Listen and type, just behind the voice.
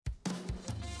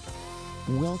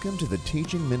Welcome to the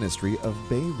teaching ministry of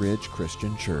Bay Ridge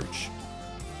Christian Church.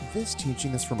 This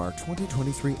teaching is from our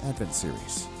 2023 Advent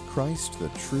series, Christ the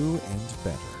True and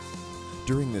Better.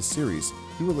 During this series,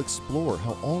 we will explore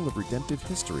how all of redemptive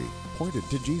history pointed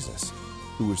to Jesus,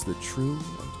 who is the true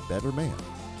and better man,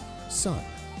 Son,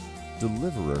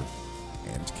 Deliverer,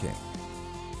 and King.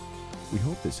 We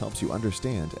hope this helps you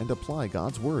understand and apply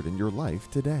God's Word in your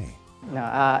life today.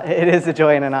 It is a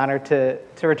joy and an honor to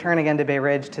return again to Bay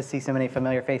Ridge, to see so many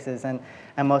familiar faces, and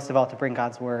most of all, to bring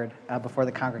God's Word before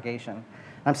the congregation.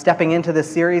 I'm stepping into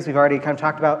this series. We've already kind of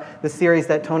talked about the series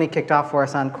that Tony kicked off for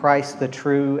us on Christ, the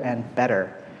True and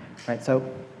Better. Right. So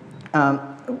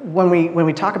when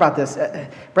we talk about this,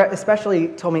 Brett especially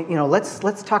told me, let's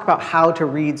talk about how to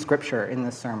read Scripture in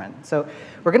this sermon. So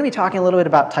we're going to be talking a little bit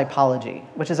about typology,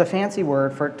 which is a fancy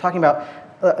word for talking about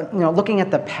looking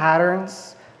at the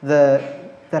patterns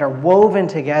that are woven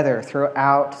together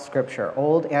throughout Scripture,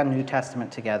 Old and New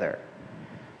Testament together.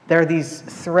 There are these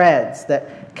threads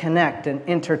that connect and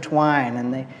intertwine,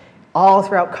 and they all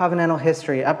throughout covenantal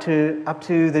history, up to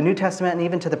the New Testament and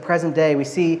even to the present day, we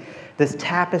see this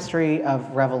tapestry of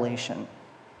revelation.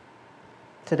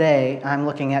 Today, I'm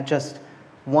looking at just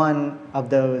one of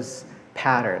those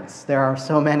patterns. There are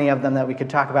so many of them that we could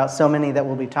talk about, so many that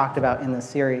will be talked about in this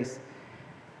series.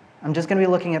 I'm just going to be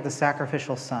looking at the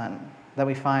sacrificial son that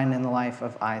we find in the life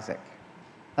of Isaac,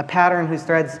 a pattern whose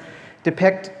threads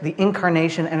depict the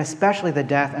incarnation and especially the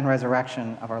death and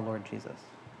resurrection of our Lord Jesus.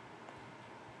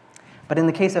 But in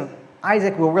the case of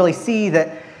Isaac, we'll really see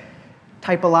that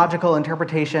typological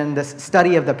interpretation, this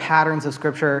study of the patterns of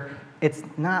Scripture, it's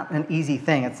not an easy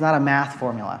thing. It's not a math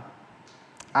formula.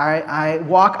 I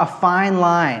walk a fine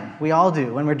line. We all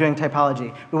do when we're doing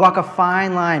typology. We walk a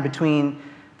fine line between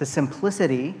the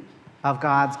simplicity of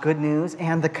God's good news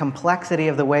and the complexity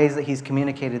of the ways that he's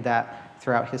communicated that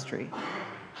throughout history.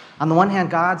 On the one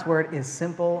hand, God's word is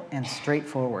simple and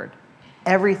straightforward.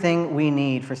 Everything we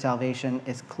need for salvation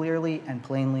is clearly and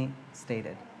plainly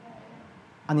stated.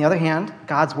 On the other hand,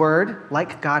 God's word,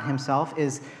 like God himself,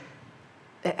 it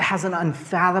has an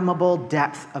unfathomable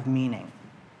depth of meaning.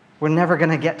 We're never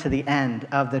going to get to the end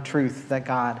of the truth that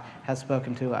God has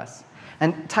spoken to us.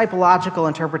 And typological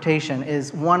interpretation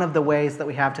is one of the ways that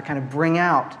we have to kind of bring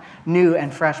out new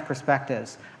and fresh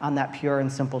perspectives on that pure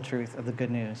and simple truth of the good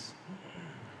news.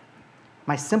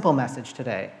 My simple message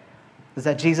today is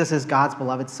that Jesus is God's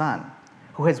beloved Son,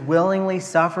 who has willingly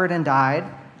suffered and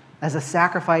died as a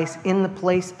sacrifice in the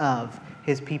place of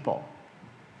his people,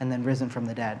 and then risen from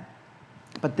the dead.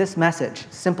 But this message,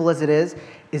 simple as it is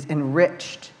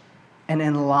enriched and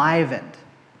enlivened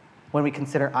when we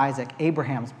consider Isaac,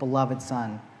 Abraham's beloved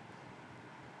son,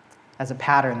 as a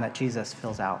pattern that Jesus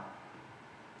fills out.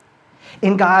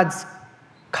 In God's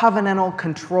covenantal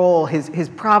control, his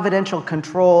providential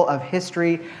control of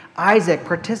history, Isaac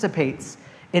participates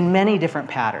in many different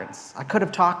patterns. I could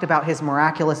have talked about his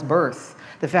miraculous birth,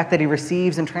 the fact that he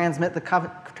receives and transmits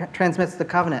the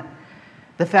covenant,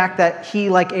 the fact that he,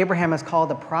 like Abraham, is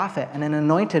called a prophet and an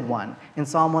anointed one in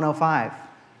Psalm 105.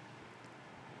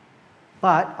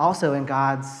 But also in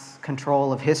God's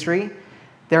control of history,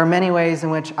 there are many ways in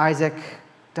which Isaac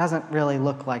doesn't really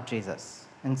look like Jesus.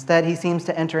 Instead, he seems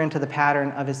to enter into the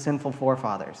pattern of his sinful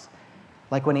forefathers,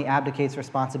 like when he abdicates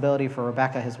responsibility for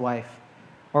Rebekah, his wife,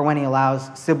 or when he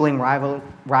allows sibling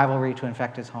rivalry to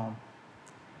infect his home.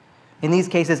 In these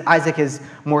cases, Isaac is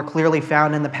more clearly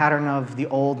found in the pattern of the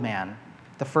old man,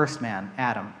 the first man,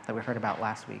 Adam, that we heard about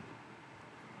last week.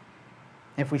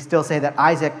 If we still say that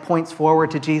Isaac points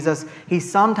forward to Jesus, he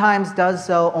sometimes does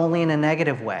so only in a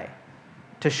negative way,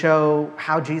 to show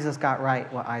how Jesus got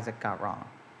right what Isaac got wrong.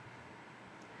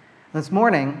 This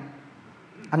morning,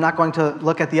 I'm not going to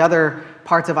look at the other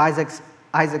parts of Isaac's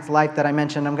life that I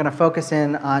mentioned. I'm going to focus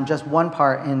in on just one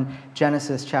part in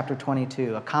Genesis chapter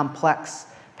 22, a complex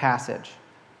passage.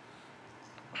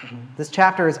 This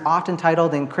chapter is often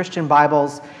titled in Christian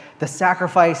Bibles, The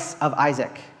Sacrifice of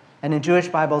Isaac, and in Jewish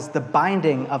Bibles, The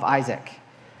Binding of Isaac.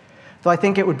 Though I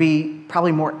think it would be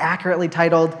probably more accurately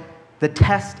titled, The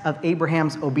Test of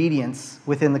Abraham's Obedience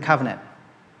Within the Covenant.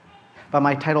 But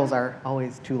my titles are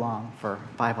always too long for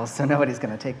Bibles, so nobody's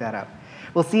going to take that up.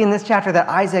 We'll see in this chapter that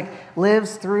Isaac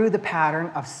lives through the pattern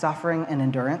of suffering and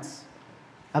endurance,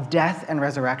 of death and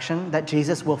resurrection that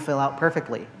Jesus will fill out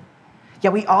perfectly.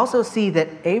 Yet we also see that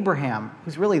Abraham,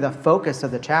 who's really the focus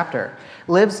of the chapter,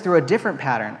 lives through a different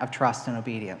pattern of trust and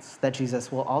obedience that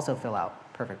Jesus will also fill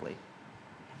out perfectly.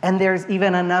 And there's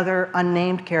even another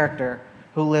unnamed character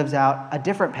who lives out a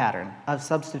different pattern of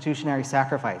substitutionary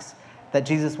sacrifice that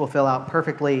Jesus will fill out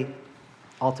perfectly,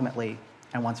 ultimately,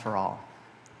 and once for all.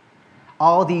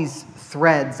 all these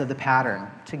threads of the pattern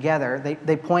together,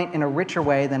 they point in a richer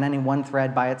way than any one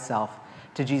thread by itself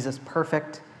to Jesus'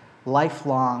 perfect,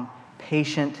 lifelong,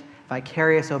 patient,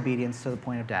 vicarious obedience to the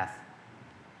point of death,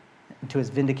 and to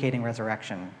his vindicating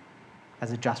resurrection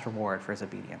as a just reward for his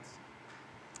obedience.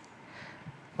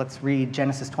 Let's read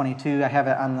Genesis 22. I have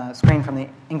it on the screen from the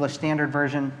English Standard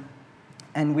Version.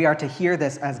 And we are to hear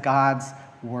this as God's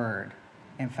word,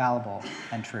 infallible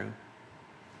and true.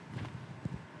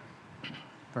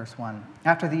 Verse 1.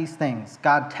 After these things,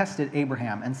 God tested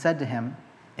Abraham and said to him,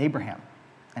 Abraham.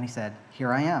 And he said,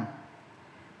 Here I am.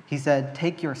 He said,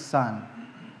 Take your son,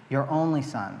 your only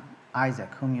son,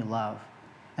 Isaac, whom you love,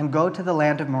 and go to the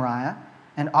land of Moriah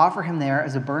and offer him there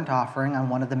as a burnt offering on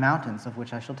one of the mountains of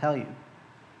which I shall tell you.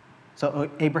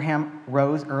 So Abraham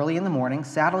rose early in the morning,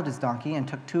 saddled his donkey, and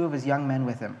took 2 of his young men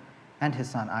with him, and his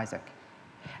son Isaac.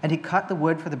 And he cut the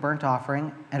wood for the burnt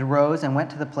offering, and arose and went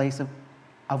to the place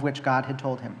of which God had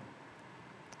told him.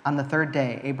 On the 3rd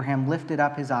day, Abraham lifted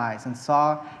up his eyes and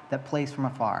saw that place from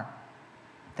afar.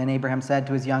 Then Abraham said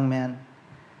to his young men,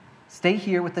 Stay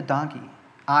here with the donkey.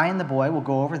 I and the boy will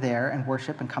go over there and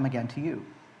worship and come again to you.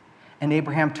 And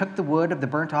Abraham took the wood of the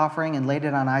burnt offering and laid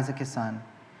it on Isaac his son.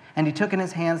 And he took in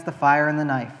his hands the fire and the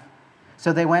knife.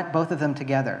 So they went, both of them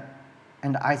together.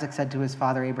 And Isaac said to his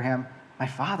father Abraham, My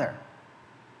father.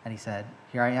 And he said,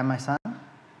 Here I am, my son.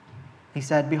 He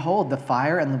said, Behold, the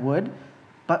fire and the wood,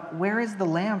 but where is the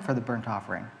lamb for the burnt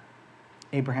offering?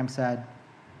 Abraham said,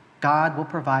 God will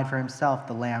provide for himself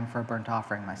the lamb for a burnt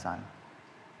offering, my son.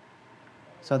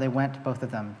 So they went, both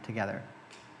of them together.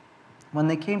 When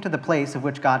they came to the place of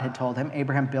which God had told him,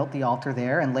 Abraham built the altar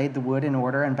there and laid the wood in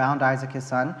order and bound Isaac his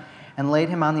son and laid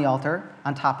him on the altar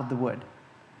on top of the wood.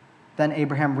 Then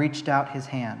Abraham reached out his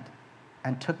hand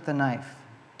and took the knife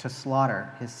to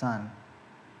slaughter his son.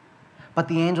 But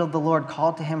the angel of the Lord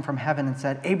called to him from heaven and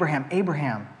said, Abraham,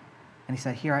 Abraham. And he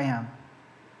said, Here I am.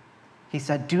 He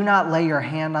said, Do not lay your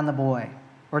hand on the boy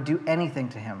or do anything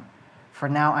to him, for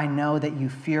now I know that you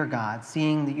fear God,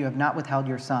 seeing that you have not withheld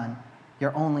your son,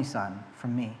 your only son,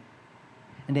 from me.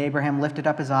 And Abraham lifted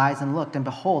up his eyes and looked, and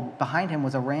behold, behind him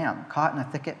was a ram caught in a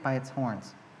thicket by its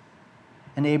horns.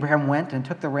 And Abraham went and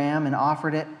took the ram and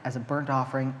offered it as a burnt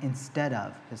offering instead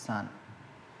of his son.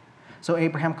 So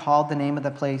Abraham called the name of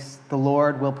the place, The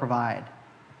Lord Will Provide.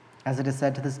 As it is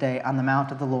said to this day, On the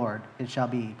mount of the Lord it shall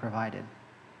be provided.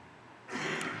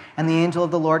 And the angel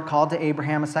of the Lord called to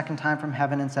Abraham a second time from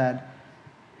heaven and said,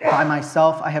 By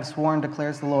myself I have sworn,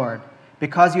 declares the Lord,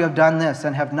 because you have done this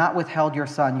and have not withheld your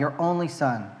son, your only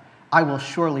son, I will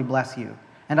surely bless you,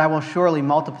 and I will surely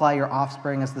multiply your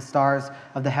offspring as the stars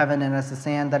of the heaven and as the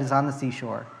sand that is on the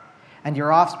seashore. And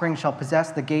your offspring shall possess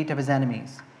the gate of his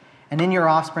enemies, and in your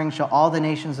offspring shall all the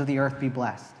nations of the earth be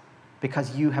blessed,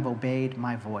 because you have obeyed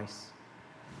my voice.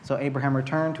 So Abraham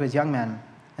returned to his young men,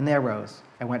 and they arose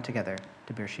and went together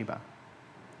to Beersheba.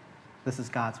 This is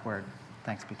God's word.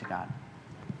 Thanks be to God.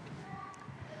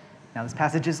 Now, this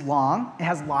passage is long. It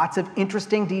has lots of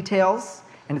interesting details,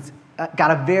 and it's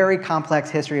got a very complex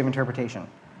history of interpretation.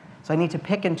 So I need to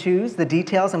pick and choose the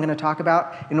details I'm going to talk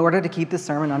about in order to keep this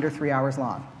sermon under 3 hours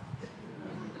long.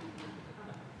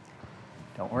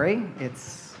 Don't worry,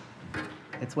 it's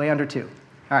way under 2.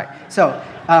 All right, so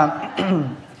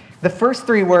the first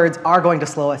 3 words are going to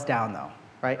slow us down, though,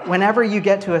 right? Whenever you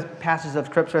get to a passage of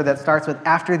Scripture that starts with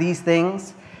after these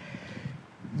things,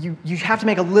 you have to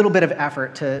make a little bit of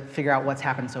effort to figure out what's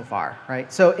happened so far,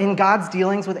 right? So in God's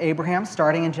dealings with Abraham,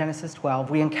 starting in Genesis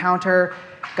 12, we encounter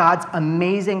God's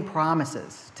amazing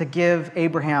promises to give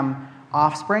Abraham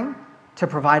offspring, to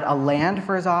provide a land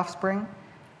for his offspring,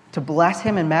 to bless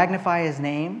him and magnify his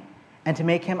name, and to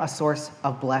make him a source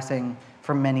of blessing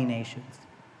for many nations.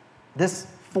 This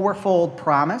 4-fold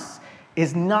promise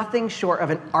is nothing short of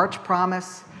an arch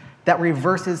promise that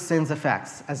reverses sin's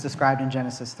effects, as described in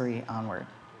Genesis 3 onward.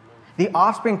 The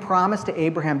offspring promised to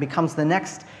Abraham becomes the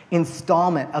next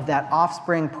installment of that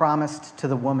offspring promised to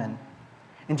the woman.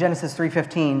 In Genesis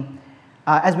 3:15,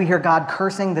 as we hear God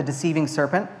cursing the deceiving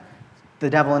serpent, the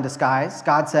devil in disguise,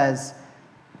 God says,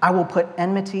 I will put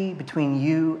enmity between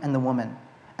you and the woman,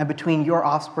 and between your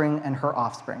offspring and her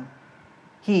offspring.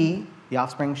 He, the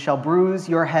offspring, shall bruise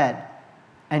your head,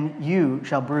 and you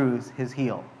shall bruise his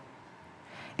heel.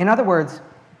 In other words,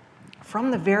 from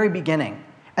the very beginning,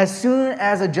 as soon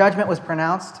as a judgment was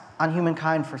pronounced on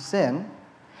humankind for sin,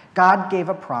 God gave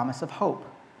a promise of hope.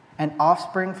 An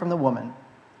offspring from the woman,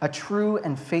 a true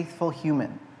and faithful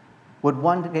human, would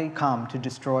one day come to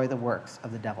destroy the works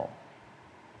of the devil.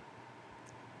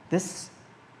 This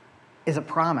is a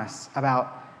promise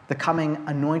about the coming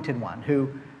anointed one who,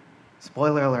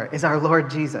 spoiler alert, is our Lord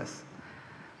Jesus.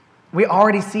 We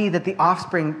already see that the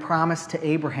offspring promised to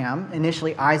Abraham,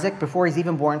 initially Isaac, before he's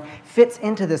even born, fits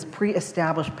into this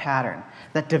pre-established pattern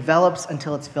that develops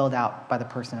until it's filled out by the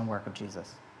person and work of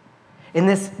Jesus. In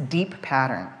this deep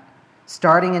pattern,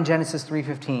 starting in Genesis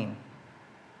 3:15,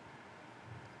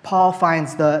 Paul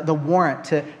finds the warrant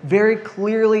to very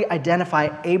clearly identify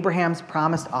Abraham's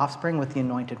promised offspring with the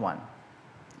anointed one.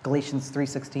 Galatians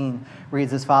 3:16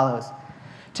 reads as follows,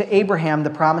 "To Abraham the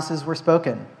promises were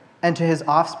spoken, and to his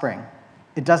offspring."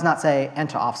 It does not say, "and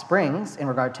to offsprings," in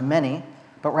regard to many,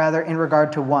 but rather in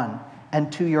regard to one,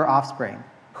 "and to your offspring,"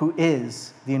 who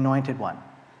is the anointed one.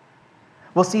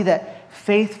 We'll see that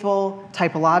faithful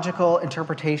typological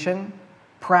interpretation,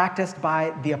 practiced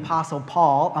by the Apostle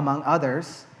Paul, among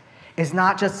others, is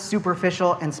not just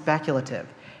superficial and speculative.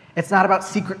 It's not about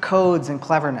secret codes and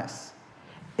cleverness.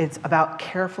 It's about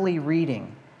carefully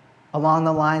reading along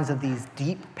the lines of these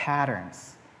deep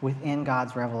patterns within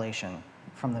God's revelation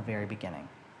from the very beginning.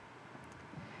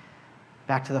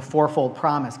 Back to the fourfold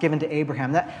promise given to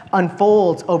Abraham that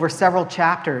unfolds over several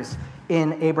chapters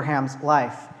in Abraham's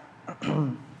life.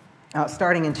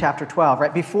 Starting in chapter 12,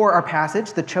 right before our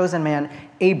passage, the chosen man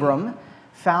Abram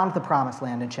found the promised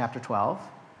land in chapter 12,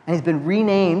 and he's been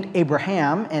renamed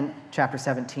Abraham in chapter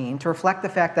 17 to reflect the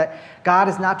fact that God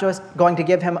is not just going to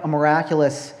give him a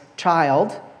miraculous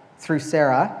child through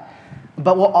Sarah,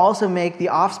 but will also make the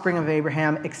offspring of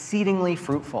Abraham exceedingly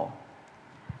fruitful.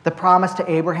 The promise to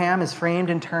Abraham is framed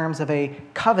in terms of a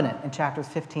covenant in chapters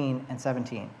 15 and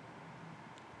 17.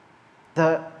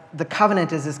 The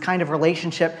covenant is this kind of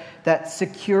relationship that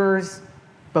secures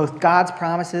both God's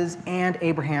promises and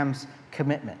Abraham's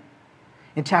commitment.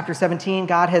 In chapter 17,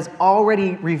 God has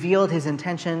already revealed his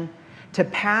intention to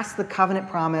pass the covenant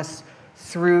promise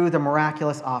through the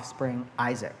miraculous offspring,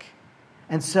 Isaac.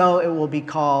 And so it will be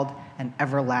called an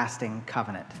everlasting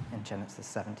covenant in Genesis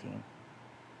 17.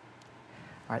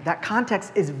 All right, that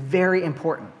context is very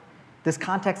important. This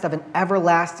context of an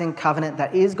everlasting covenant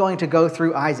that is going to go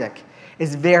through Isaac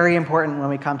is very important when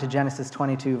we come to Genesis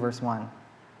 22, verse 1.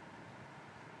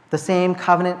 The same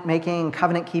covenant-making,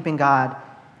 covenant-keeping God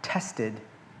tested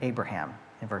Abraham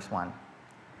in verse 1.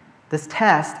 This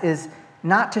test is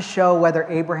not to show whether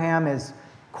Abraham is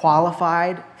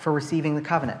qualified for receiving the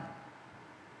covenant.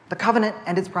 The covenant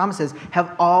and its promises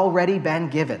have already been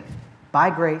given by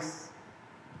grace,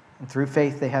 and through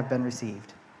faith they have been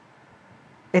received.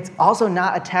 It's also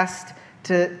not a test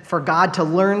for God to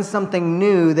learn something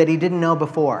new that he didn't know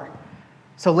before.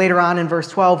 So later on in verse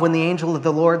 12, when the angel of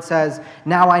the Lord says,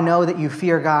 "Now I know that you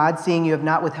fear God, seeing you have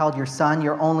not withheld your son,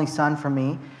 your only son, from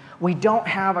me," we don't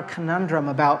have a conundrum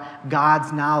about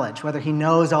God's knowledge, whether he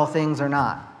knows all things or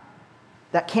not.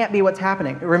 That can't be what's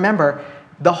happening. Remember,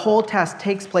 the whole test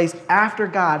takes place after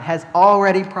God has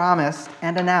already promised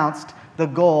and announced the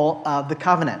goal of the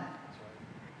covenant.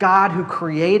 God, who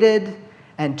created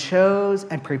and chose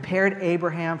and prepared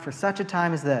Abraham for such a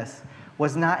time as this,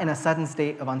 was not in a sudden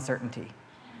state of uncertainty.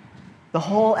 The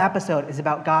whole episode is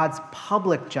about God's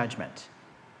public judgment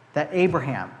that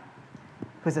Abraham,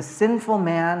 who is a sinful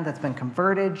man that's been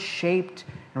converted, shaped,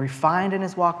 and refined in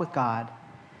his walk with God,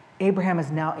 Abraham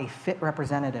is now a fit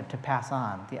representative to pass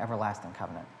on the everlasting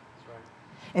covenant.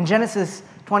 In Genesis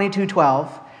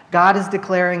 22:12, God is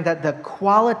declaring that the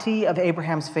quality of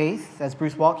Abraham's faith, as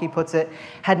Bruce Waltke puts it,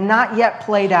 had not yet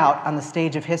played out on the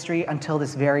stage of history until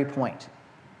this very point.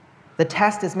 The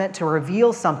test is meant to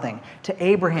reveal something to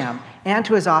Abraham and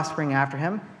to his offspring after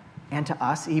him, and to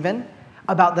us even,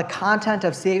 about the content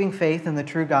of saving faith in the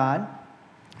true God,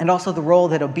 and also the role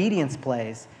that obedience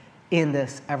plays in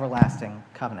this everlasting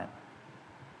covenant.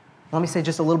 Let me say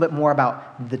just a little bit more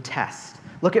about the test.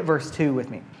 Look at verse 2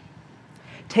 with me.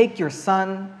 "Take your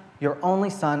son, your only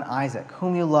son Isaac,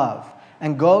 whom you love,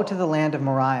 and go to the land of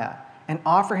Moriah, and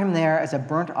offer him there as a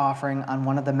burnt offering on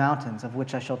one of the mountains of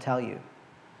which I shall tell you."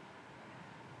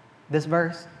 This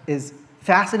verse is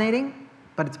fascinating,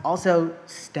 but it's also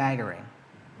staggering.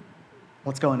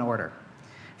 Let's go in order.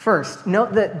 First,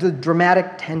 note the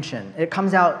dramatic tension. It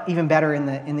comes out even better in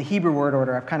the Hebrew word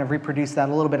order. I've kind of reproduced that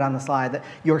a little bit on the slide. That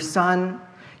your son,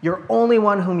 your only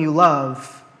one whom you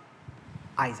love,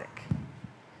 Isaac.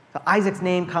 So Isaac's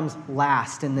name comes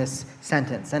last in this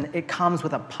sentence, and it comes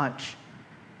with a punch.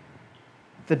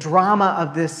 The drama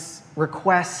of this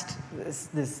request,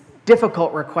 this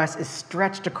difficult request, is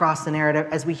stretched across the narrative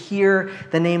as we hear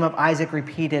the name of Isaac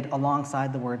repeated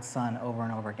alongside the word son over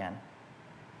and over again.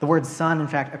 The word son, in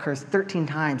fact, occurs 13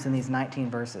 times in these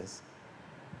 19 verses.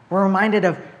 We're reminded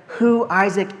of who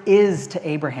Isaac is to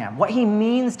Abraham, what he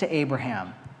means to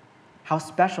Abraham, how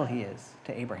special he is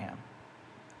to Abraham.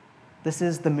 This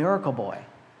is the miracle boy,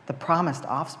 the promised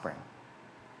offspring.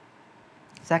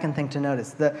 Second thing to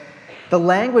notice, the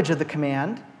language of the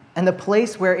command and the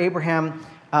place where Abraham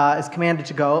is commanded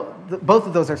to go, both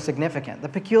of those are significant. The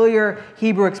peculiar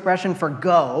Hebrew expression for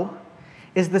go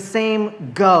is the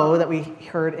same go that we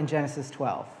heard in Genesis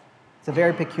 12. It's a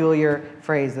very peculiar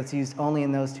phrase that's used only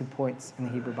in those 2 points in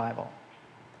the Hebrew Bible.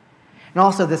 And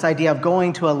also this idea of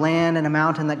going to a land and a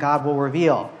mountain that God will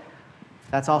reveal.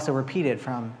 That's also repeated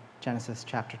from Genesis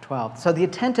chapter 12. So the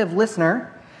attentive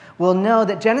listener will know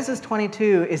that Genesis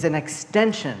 22 is an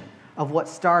extension of what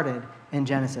started in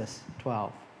Genesis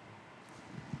 12.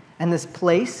 And this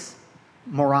place,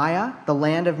 Moriah, the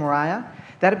land of Moriah,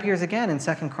 that appears again in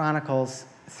 2 Chronicles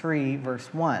 3,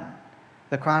 verse 1.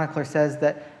 The chronicler says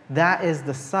that is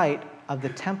the site of the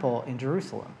temple in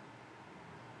Jerusalem.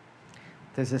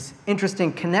 There's this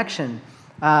interesting connection.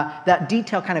 That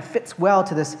detail kind of fits well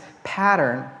to this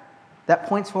pattern that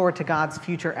points forward to God's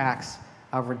future acts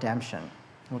of redemption.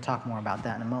 We'll talk more about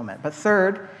that in a moment. But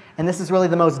third, and this is really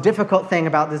the most difficult thing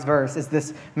about this verse, is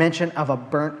this mention of a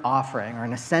burnt offering or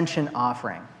an ascension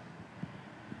offering.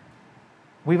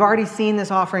 We've already seen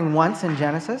this offering once in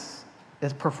Genesis.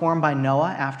 It's performed by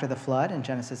Noah after the flood in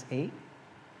Genesis 8.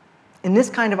 In this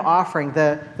kind of offering,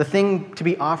 the thing to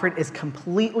be offered is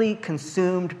completely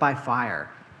consumed by fire.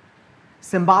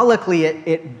 Symbolically,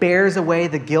 it bears away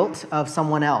the guilt of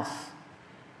someone else.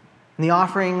 And the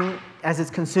offering, as it's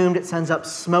consumed, it sends up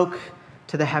smoke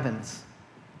to the heavens.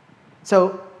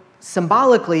 So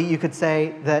symbolically, you could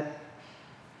say that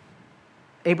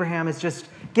Abraham is just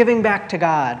giving back to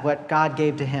God what God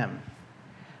gave to him.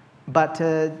 But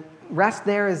to rest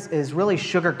there is really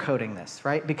sugarcoating this,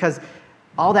 right? Because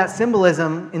all that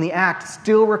symbolism in the act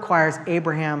still requires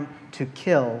Abraham to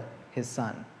kill his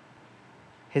son,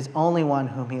 his only one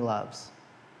whom he loves,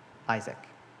 Isaac.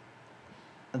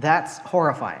 That's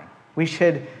horrifying. We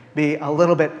should be a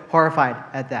little bit horrified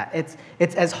at that.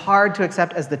 It's as hard to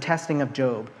accept as the testing of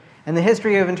Job. And the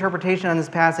history of interpretation on this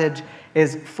passage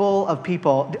is full of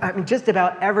people. I mean, just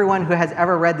about everyone who has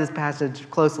ever read this passage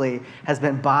closely has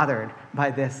been bothered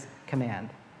by this command.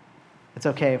 It's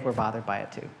okay if we're bothered by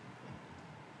it too.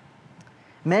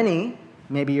 Many,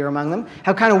 maybe you're among them,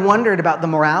 have kind of wondered about the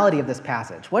morality of this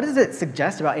passage. What does it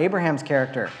suggest about Abraham's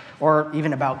character, or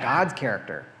even about God's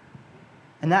character?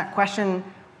 And that question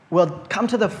will come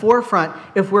to the forefront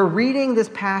if we're reading this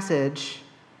passage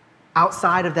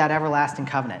outside of that everlasting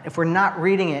covenant, if we're not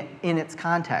reading it in its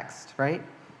context, right?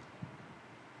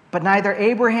 But neither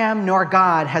Abraham nor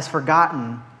God has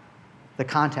forgotten the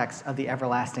context of the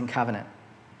everlasting covenant.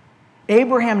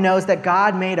 Abraham knows that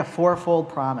God made a fourfold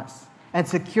promise and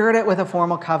secured it with a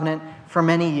formal covenant for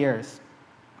many years.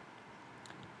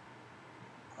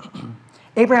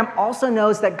 Abraham also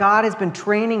knows that God has been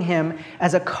training him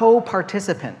as a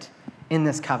co-participant in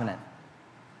this covenant.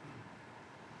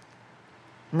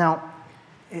 Now,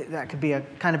 that could be a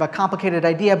kind of a complicated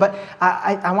idea, but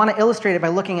I want to illustrate it by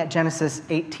looking at Genesis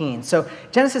 18. So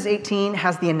Genesis 18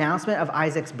 has the announcement of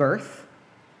Isaac's birth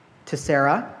to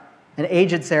Sarah, an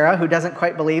aged Sarah who doesn't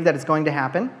quite believe that it's going to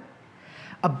happen.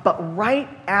 But right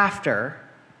after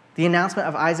the announcement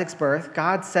of Isaac's birth,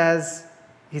 God says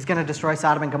he's going to destroy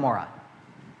Sodom and Gomorrah.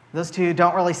 Those two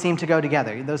don't really seem to go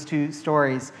together. Those two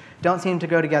stories don't seem to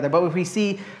go together. But if we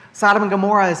see Sodom and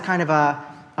Gomorrah as kind of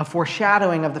a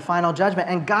foreshadowing of the final judgment,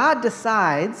 and God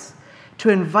decides to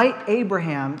invite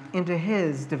Abraham into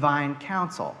his divine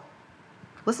counsel.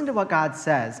 Listen to what God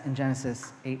says in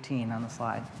Genesis 18 on the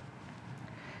slide.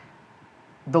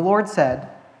 The Lord said,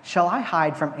 "Shall I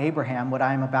hide from Abraham what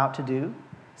I am about to do,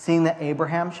 seeing that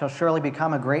Abraham shall surely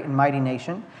become a great and mighty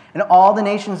nation, and all the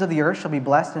nations of the earth shall be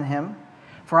blessed in him?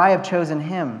 For I have chosen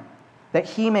him, that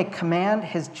he may command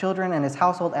his children and his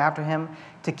household after him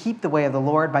to keep the way of the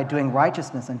Lord by doing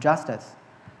righteousness and justice,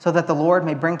 so that the Lord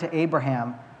may bring to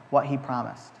Abraham what he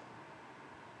promised."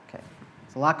 Okay,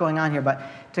 there's a lot going on here, but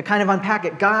to kind of unpack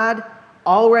it, God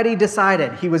already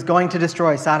decided he was going to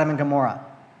destroy Sodom and Gomorrah.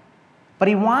 But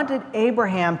he wanted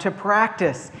Abraham to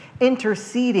practice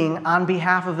interceding on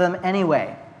behalf of them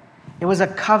anyway. It was a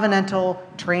covenantal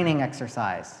training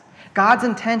exercise. God's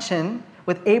intention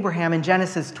with Abraham in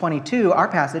Genesis 22, our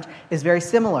passage, is very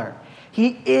similar.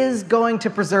 He is going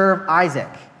to preserve Isaac,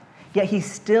 yet he's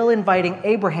still inviting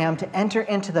Abraham to enter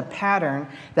into the pattern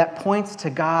that points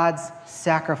to God's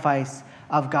sacrifice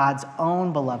of God's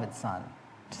own beloved son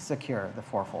to secure the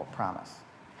fourfold promise.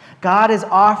 God is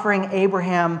offering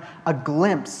Abraham a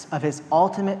glimpse of his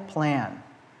ultimate plan,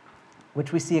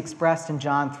 which we see expressed in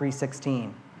John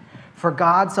 3:16. For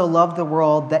God so loved the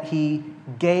world that he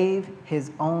gave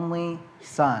his only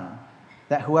son,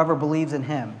 that whoever believes in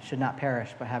him should not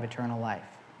perish but have eternal life.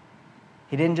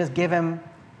 He didn't just give him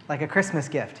like a Christmas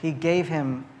gift. He gave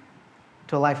him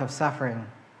to a life of suffering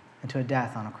and to a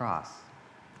death on a cross.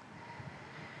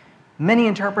 Many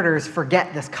interpreters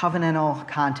forget this covenantal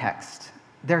context.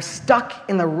 They're stuck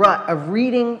in the rut of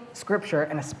reading Scripture,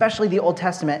 and especially the Old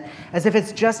Testament, as if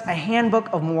it's just a handbook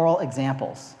of moral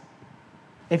examples.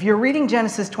 If you're reading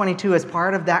Genesis 22 as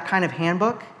part of that kind of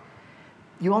handbook,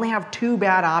 you only have two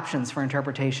bad options for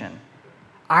interpretation.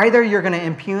 Either you're going to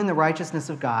impugn the righteousness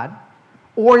of God,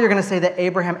 or you're going to say that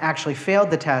Abraham actually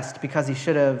failed the test because he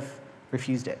should have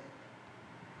refused it.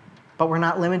 But we're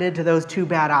not limited to those two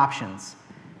bad options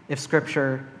if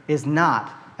Scripture is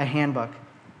not a handbook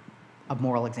of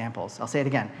moral examples. I'll say it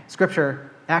again.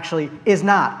 Scripture actually is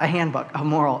not a handbook of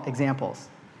moral examples.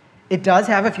 It does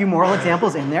have a few moral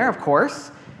examples in there, of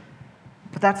course,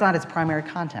 but that's not its primary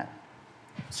content.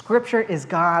 Scripture is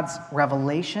God's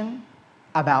revelation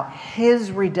about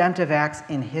his redemptive acts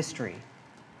in history,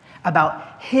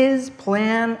 about his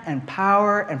plan and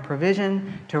power and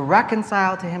provision to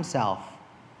reconcile to himself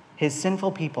his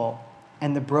sinful people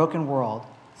and the broken world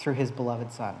through his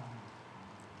beloved Son.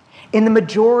 In the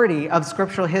majority of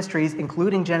scriptural histories,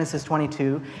 including Genesis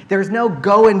 22, there's no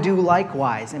go and do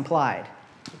likewise implied.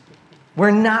 We're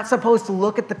not supposed to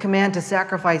look at the command to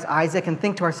sacrifice Isaac and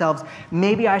think to ourselves,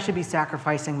 maybe I should be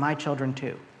sacrificing my children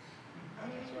too.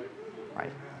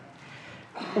 Right?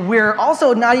 We're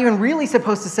also not even really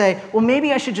supposed to say, well,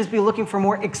 maybe I should just be looking for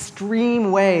more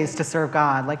extreme ways to serve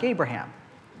God, like Abraham.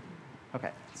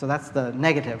 Okay, so that's the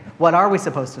negative. What are we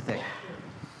supposed to think?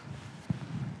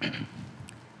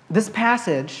 This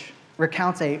passage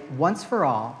recounts a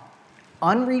once-for-all,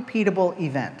 unrepeatable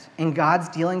event in God's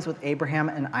dealings with Abraham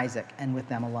and Isaac and with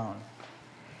them alone.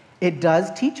 It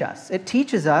does teach us. It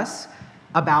teaches us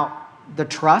about the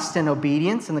trust and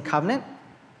obedience in the covenant.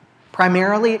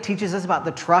 Primarily, it teaches us about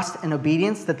the trust and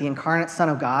obedience that the incarnate Son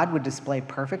of God would display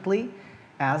perfectly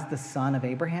as the son of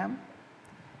Abraham.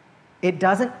 It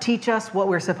doesn't teach us what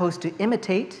we're supposed to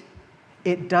imitate.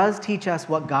 It does teach us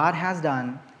what God has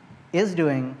done, is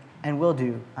doing, and will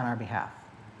do on our behalf.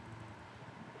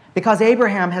 Because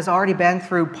Abraham has already been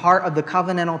through part of the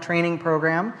covenantal training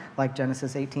program, like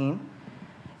Genesis 18,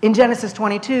 in Genesis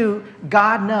 22,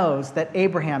 God knows that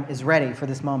Abraham is ready for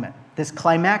this moment, this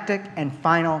climactic and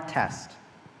final test.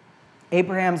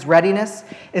 Abraham's readiness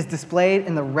is displayed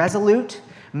in the resolute,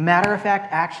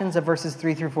 matter-of-fact actions of verses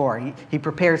 3 through 4. He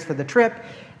prepares for the trip,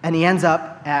 and he ends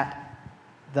up at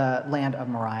the land of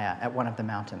Moriah, at one of the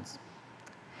mountains.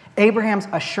 Abraham's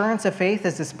assurance of faith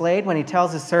is displayed when he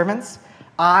tells his servants,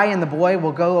 I and the boy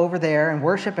will go over there and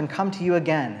worship and come to you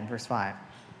again, in verse 5.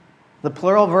 The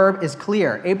plural verb is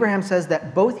clear. Abraham says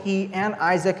that both he and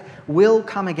Isaac will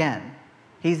come again.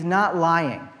 He's not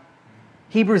lying.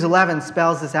 Hebrews 11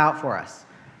 spells this out for us.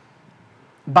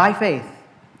 By faith,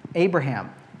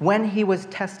 Abraham, when he was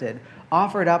tested,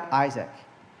 offered up Isaac,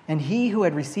 and he who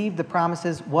had received the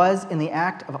promises was in the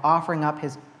act of offering up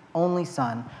his only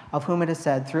son, of whom it is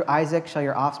said, through Isaac shall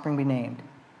your offspring be named.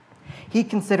 He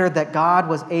considered that God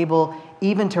was able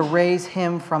even to raise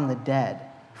him from the dead,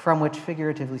 from which,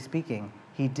 figuratively speaking,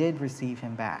 he did receive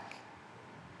him back.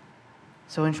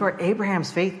 So in short, Abraham's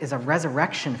faith is a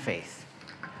resurrection faith,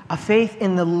 a faith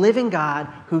in the living God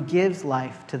who gives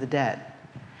life to the dead.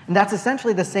 And that's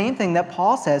essentially the same thing that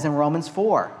Paul says in Romans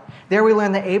 4. There we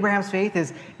learn that Abraham's faith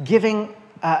is giving,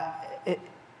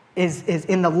 is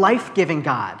in the life-giving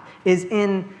God, is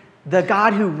in the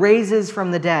God who raises from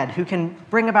the dead, who can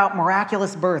bring about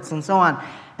miraculous births and so on.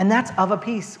 And that's of a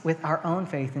piece with our own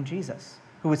faith in Jesus,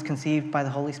 who was conceived by the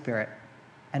Holy Spirit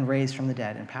and raised from the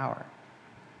dead in power.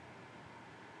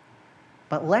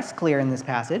 But less clear in this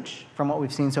passage, from what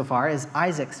we've seen so far, is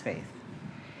Isaac's faith.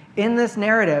 In this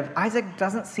narrative, Isaac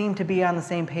doesn't seem to be on the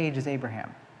same page as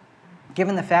Abraham.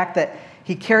 Given the fact that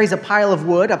he carries a pile of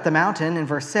wood up the mountain in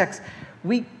verse 6,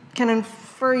 we can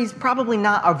infer he's probably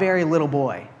not a very little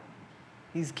boy.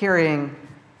 He's carrying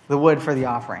the wood for the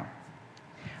offering.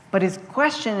 But his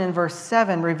question in verse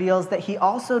 7 reveals that he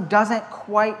also doesn't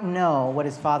quite know what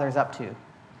his father is up to.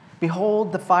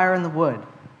 Behold the fire and the wood,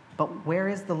 but where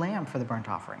is the lamb for the burnt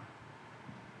offering?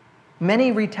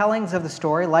 Many retellings of the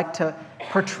story like to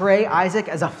portray Isaac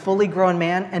as a fully grown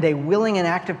man and a willing and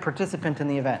active participant in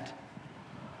the event.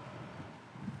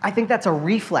 I think that's a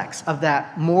reflex of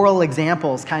that moral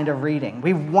examples kind of reading.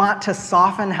 We want to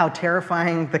soften how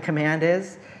terrifying the command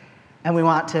is, and we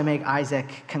want to make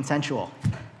Isaac consensual.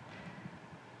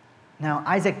 Now,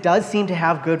 Isaac does seem to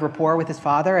have good rapport with his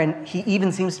father, and he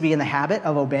even seems to be in the habit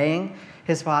of obeying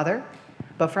his father.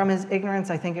 But from his ignorance,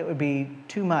 I think it would be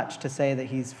too much to say that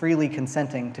he's freely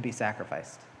consenting to be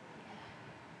sacrificed.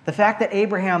 The fact that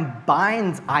Abraham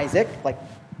binds Isaac, like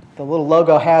the little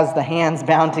logo has the hands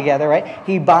bound together, right?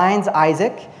 He binds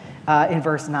Isaac in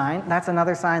verse 9. That's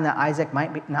another sign that Isaac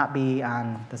might not be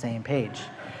on the same page.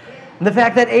 The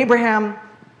fact that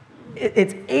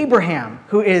it's Abraham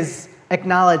who is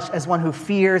acknowledged as one who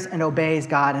fears and obeys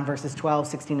God in verses 12,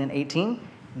 16, and 18,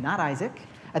 not Isaac.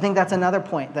 I think that's another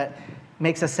point that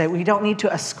makes us say we don't need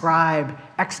to ascribe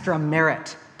extra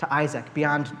merit to Isaac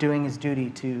beyond doing his duty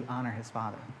to honor his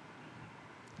father.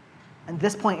 And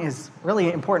this point is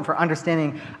really important for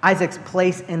understanding Isaac's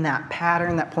place in that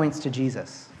pattern that points to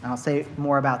Jesus. And I'll say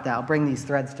more about that. I'll bring these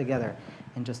threads together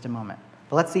in just a moment.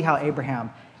 But let's see how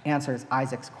Abraham answers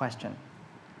Isaac's question.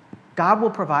 God will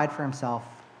provide for himself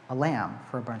a lamb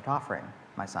for a burnt offering,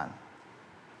 my son.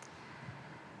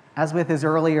 As with his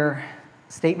earlier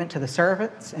statement to the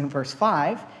servants in verse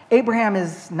 5, Abraham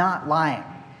is not lying.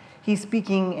 He's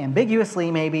speaking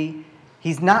ambiguously, maybe.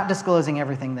 He's not disclosing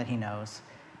everything that he knows.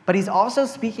 But he's also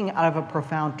speaking out of a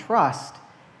profound trust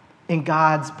in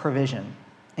God's provision,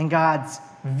 in God's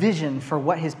vision for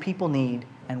what his people need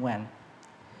and when.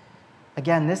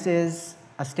 Again, this is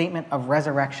a statement of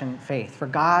resurrection faith, for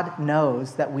God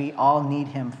knows that we all need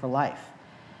him for life.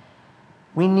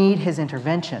 We need his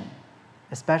intervention,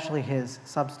 especially his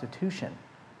substitution,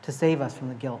 to save us from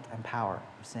the guilt and power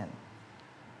of sin.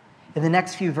 In the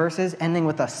next few verses, ending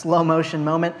with a slow motion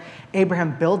moment,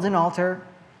 Abraham builds an altar,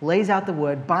 lays out the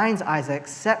wood, binds Isaac,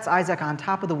 sets Isaac on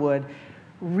top of the wood,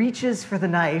 reaches for the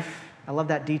knife. I love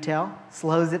that detail.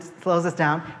 Slows us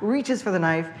down. Reaches for the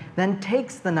knife, then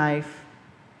takes the knife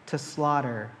to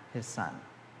slaughter his son.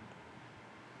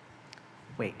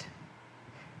 Wait.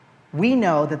 We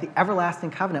know that the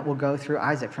everlasting covenant will go through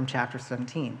Isaac from chapter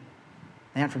 17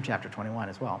 and from chapter 21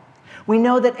 as well. We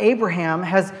know that Abraham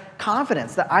has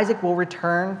confidence that Isaac will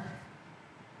return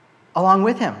along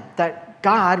with him, that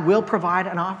God will provide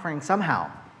an offering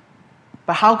somehow.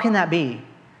 But how can that be?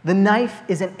 The knife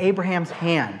is in Abraham's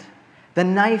hand. The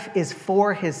knife is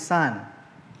for his son,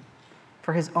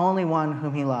 for his only one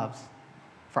whom he loves,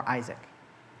 for Isaac.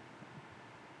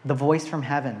 The voice from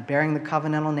heaven, bearing the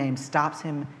covenantal name, stops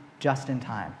him just in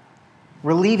time,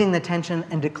 relieving the tension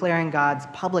and declaring God's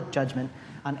public judgment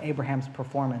on Abraham's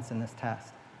performance in this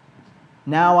test.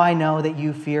 Now I know that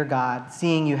you fear God,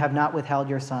 seeing you have not withheld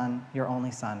your son, your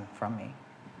only son, from me.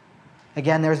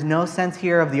 Again, there's no sense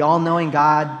here of the all-knowing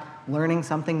God learning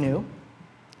something new.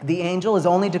 The angel is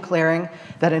only declaring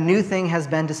that a new thing has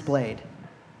been displayed.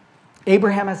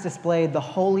 Abraham has displayed the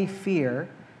holy fear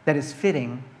that is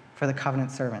fitting for the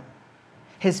covenant servant.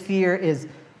 His fear is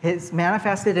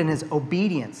manifested in his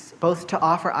obedience, both to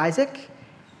offer Isaac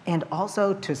and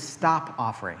also to stop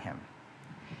offering him.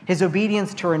 His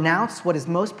obedience to renounce what is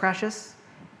most precious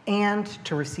and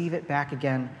to receive it back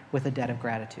again with a debt of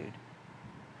gratitude.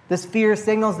 This fear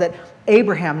signals that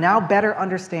Abraham now better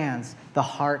understands the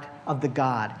heart of the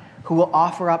God who will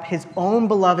offer up his own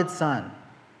beloved son.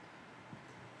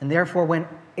 And therefore, when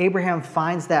Abraham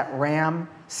finds that ram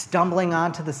stumbling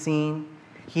onto the scene,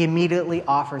 he immediately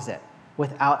offers it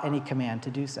without any command to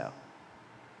do so.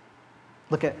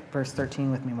 Look at verse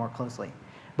 13 with me more closely.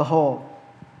 Behold,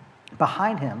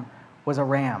 behind him was a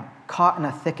ram caught in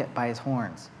a thicket by his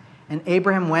horns. And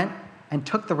Abraham went and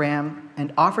took the ram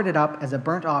and offered it up as a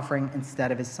burnt offering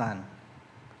instead of his son.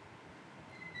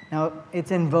 Now,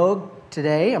 it's in vogue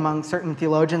today among certain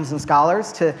theologians and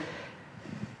scholars to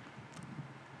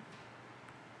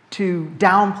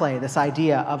downplay this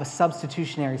idea of a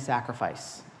substitutionary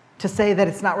sacrifice, to say that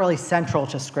it's not really central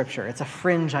to Scripture. It's a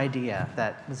fringe idea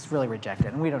that is really rejected,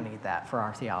 and we don't need that for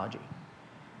our theology.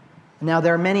 Now,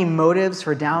 there are many motives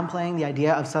for downplaying the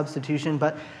idea of substitution,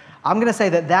 but I'm going to say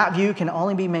that that view can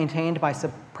only be maintained by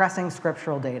suppressing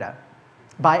scriptural data,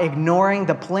 by ignoring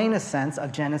the plainest sense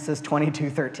of Genesis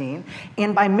 22:13,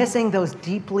 and by missing those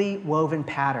deeply woven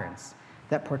patterns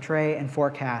that portray and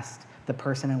forecast the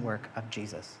person and work of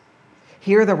Jesus.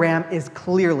 Here, the ram is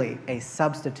clearly a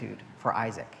substitute for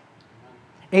Isaac.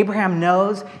 Abraham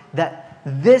knows that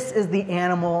this is the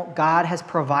animal God has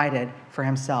provided for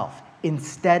himself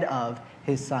instead of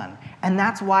his son. And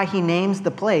that's why he names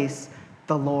the place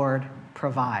the Lord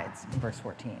provides in verse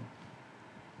 14.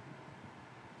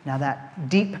 Now, that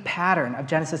deep pattern of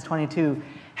Genesis 22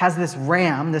 has this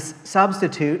ram, this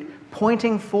substitute,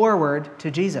 pointing forward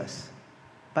to Jesus.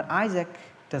 But Isaac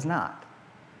does not.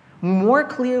 More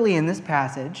clearly in this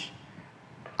passage,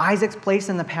 Isaac's place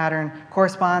in the pattern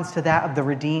corresponds to that of the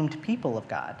redeemed people of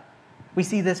God. We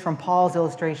see this from Paul's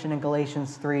illustration in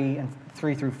Galatians 3 and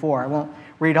 3 through 4. I won't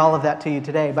read all of that to you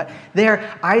today, but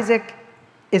there, Isaac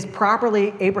is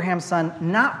properly Abraham's son,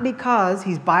 not because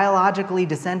he's biologically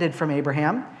descended from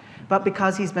Abraham, but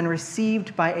because he's been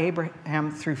received by Abraham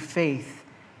through faith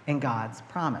in God's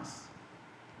promise.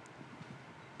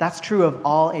 That's true of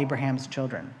all Abraham's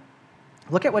children.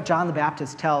 Look at what John the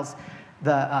Baptist tells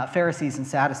the Pharisees and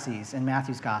Sadducees in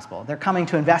Matthew's gospel. They're coming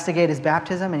to investigate his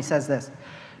baptism, and he says this,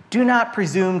 "Do not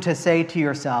presume to say to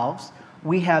yourselves,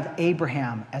 'We have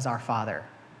Abraham as our father.'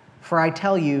 For I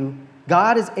tell you,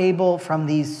 God is able from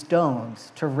these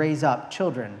stones to raise up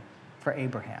children for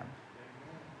Abraham."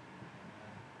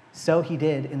 So he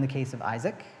did in the case of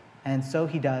Isaac, and so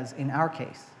he does in our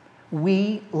case.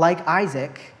 We, like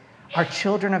Isaac, are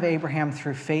children of Abraham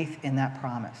through faith in that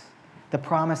promise, the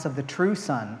promise of the true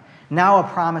Son, now a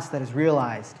promise that is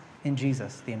realized in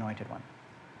Jesus, the Anointed One.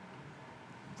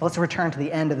 So let's return to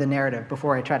the end of the narrative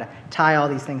before I try to tie all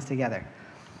these things together.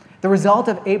 The result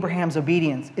of Abraham's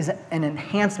obedience is an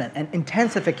enhancement, an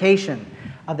intensification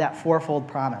of that fourfold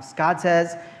promise. God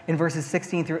says in verses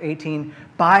 16 through 18,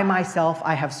 "By myself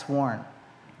I have sworn,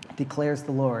 declares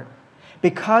the Lord.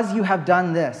 Because you have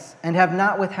done this and have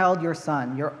not withheld your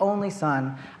son, your only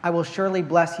son, I will surely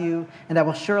bless you, and I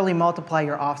will surely multiply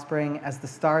your offspring as the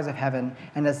stars of heaven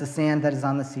and as the sand that is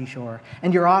on the seashore.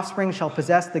 And your offspring shall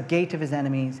possess the gate of his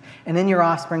enemies, and in your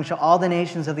offspring shall all the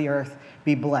nations of the earth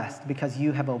be blessed, because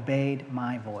you have obeyed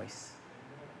my voice."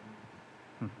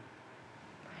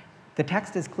 The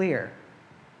text is clear.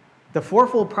 The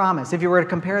fourfold promise, if you were to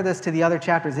compare this to the other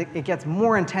chapters, it gets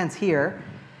more intense here.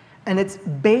 And it's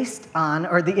based on,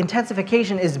 or the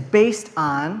intensification is based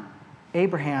on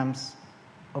Abraham's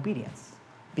obedience,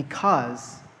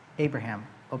 because Abraham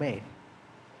obeyed.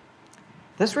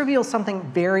 This reveals something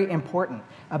very important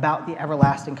about the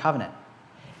everlasting covenant.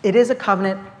 It is a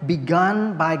covenant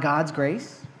begun by God's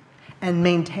grace and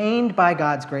maintained by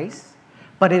God's grace,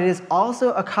 but it is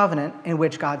also a covenant in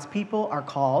which God's people are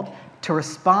called to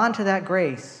respond to that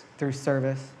grace through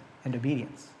service and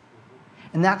obedience.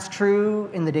 And that's true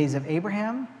in the days of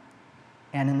Abraham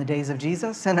and in the days of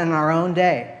Jesus and in our own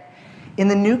day. In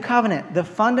the new covenant, the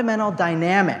fundamental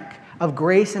dynamic of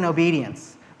grace and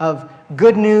obedience, of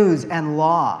good news and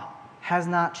law, has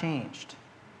not changed.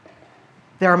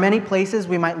 There are many places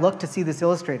we might look to see this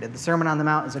illustrated. The Sermon on the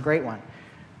Mount is a great one.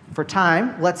 For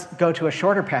time, let's go to a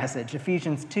shorter passage,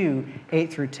 Ephesians 2,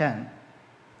 8 through 10.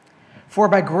 "For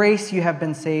by grace you have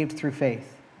been saved through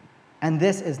faith, and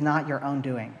this is not your own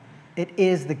doing. It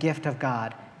is the gift of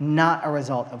God, not a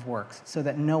result of works, so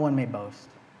that no one may boast.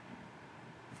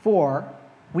 For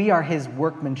we are his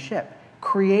workmanship,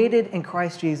 created in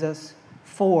Christ Jesus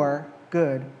for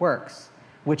good works,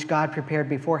 which God prepared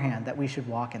beforehand that we should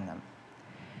walk in them."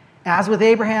 As with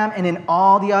Abraham and in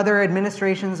all the other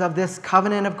administrations of this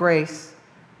covenant of grace,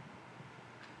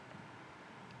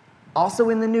 also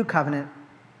in the new covenant,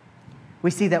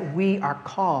 we see that we are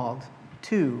called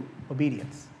to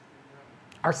obedience.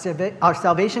 Our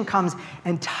salvation comes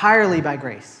entirely by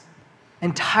grace,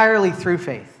 entirely through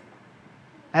faith,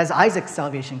 as Isaac's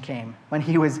salvation came when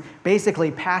he was basically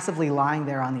passively lying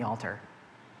there on the altar.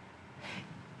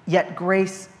 Yet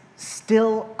grace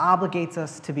still obligates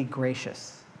us to be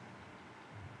gracious.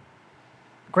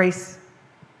 Grace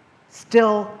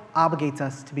still obligates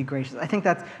us to be gracious. I think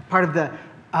that's part of the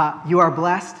you are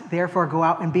blessed, therefore go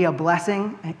out and be a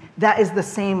blessing. That is the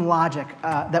same logic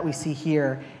that we see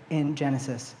here in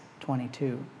Genesis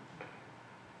 22.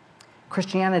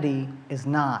 Christianity is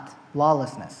not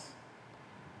lawlessness.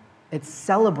 It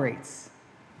celebrates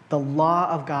the law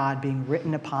of God being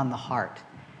written upon the heart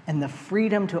and the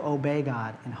freedom to obey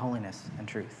God in holiness and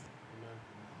truth.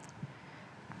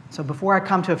 So before I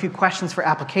come to a few questions for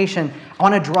application, I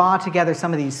want to draw together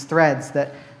some of these threads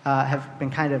that have been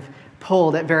kind of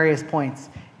pulled at various points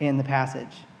in the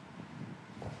passage.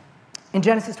 In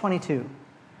Genesis 22,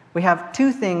 we have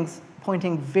two things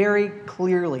pointing very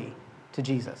clearly to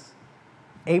Jesus.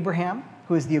 Abraham,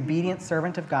 who is the obedient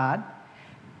servant of God,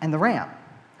 and the ram,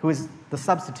 who is the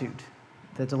substitute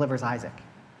that delivers Isaac.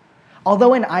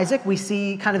 Although in Isaac we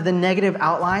see kind of the negative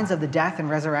outlines of the death and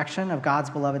resurrection of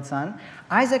God's beloved Son,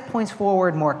 Isaac points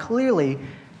forward more clearly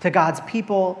to God's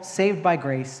people saved by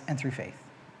grace and through faith.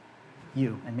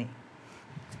 You and me.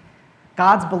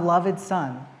 God's beloved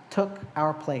Son took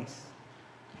our place.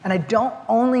 And I don't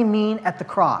only mean at the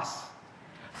cross.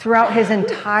 Throughout his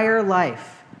entire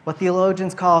life, what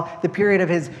theologians call the period of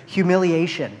his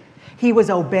humiliation, he was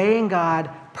obeying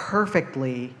God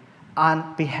perfectly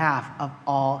on behalf of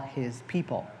all his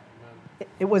people.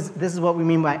 This is what we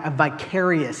mean by a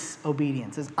vicarious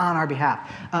obedience, is on our behalf.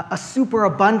 A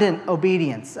superabundant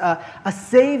obedience, a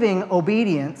saving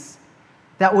obedience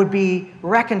that would be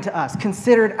reckoned to us,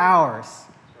 considered ours,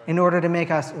 in order to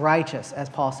make us righteous, as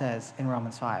Paul says in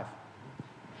Romans 5.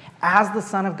 As the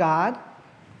Son of God,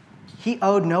 he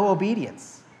owed no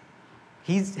obedience.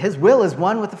 His will is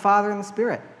one with the Father and the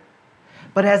Spirit.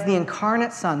 But as the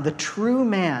incarnate Son, the true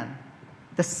man,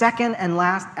 the second and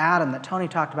last Adam that Tony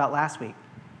talked about last week.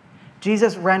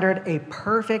 Jesus rendered a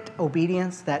perfect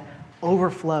obedience that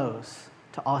overflows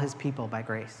to all his people by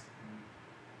grace.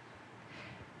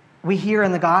 We hear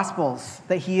in the Gospels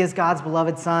that he is God's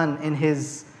beloved Son in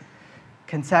his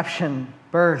conception,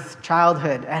 birth,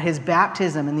 childhood, at his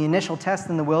baptism, in the initial test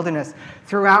in the wilderness,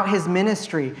 throughout his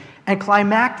ministry, and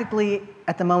climactically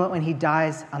at the moment when he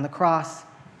dies on the cross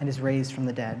and is raised from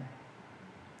the dead.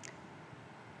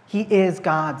 He is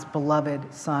God's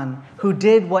beloved Son, who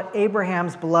did what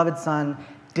Abraham's beloved son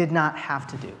did not have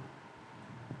to do.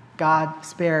 God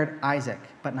spared Isaac,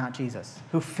 but not Jesus,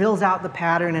 who fills out the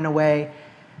pattern in a way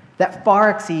that far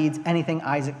exceeds anything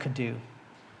Isaac could do.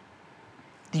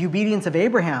 The obedience of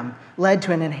Abraham led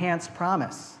to an enhanced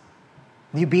promise.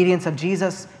 The obedience of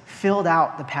Jesus filled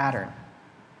out the pattern,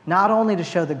 not only to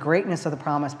show the greatness of the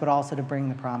promise, but also to bring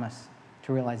the promise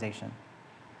to realization.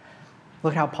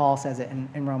 Look how Paul says it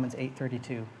in Romans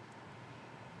 8:32.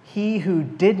 He who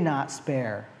did not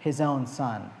spare his own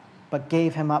son, but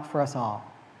gave him up for us all,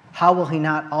 how will he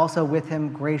not also with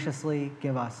him graciously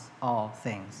give us all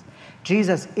things?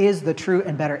 Jesus is the true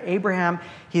and better Abraham.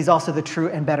 He's also the true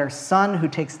and better son who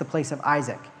takes the place of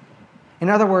Isaac. In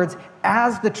other words,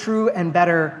 as the true and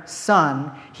better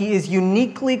son, he is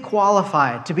uniquely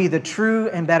qualified to be the true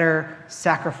and better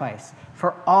sacrifice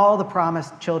for all the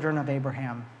promised children of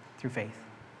Abraham through faith.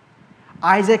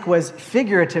 Isaac was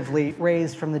figuratively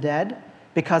raised from the dead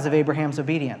because of Abraham's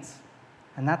obedience.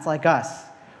 And that's like us,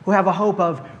 who have a hope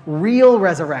of real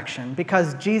resurrection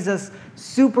because Jesus'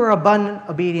 superabundant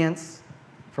obedience,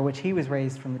 for which he was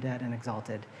raised from the dead and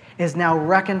exalted, is now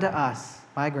reckoned to us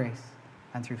by grace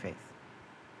and through faith.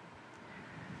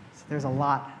 So there's a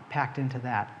lot packed into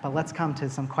that, but let's come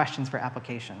to some questions for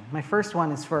application. My first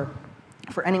one is for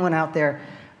anyone out there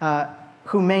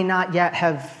who may not yet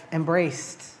have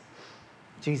embraced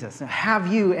Jesus.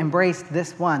 Have you embraced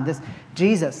this one, this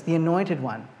Jesus, the anointed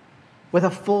one, with a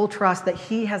full trust that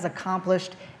he has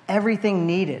accomplished everything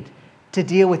needed to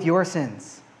deal with your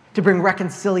sins, to bring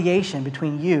reconciliation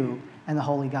between you and the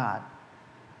holy God?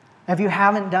 If you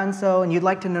haven't done so and you'd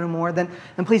like to know more, then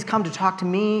please come to talk to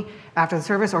me after the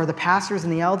service or the pastors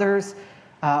and the elders,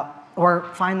 or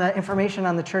find the information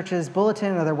on the church's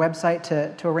bulletin or their website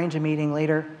to arrange a meeting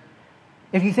later.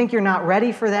 If you think you're not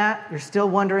ready for that, you're still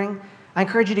wondering, I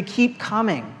encourage you to keep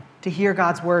coming to hear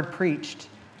God's word preached,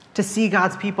 to see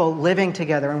God's people living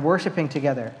together and worshiping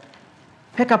together.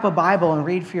 Pick up a Bible and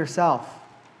read for yourself.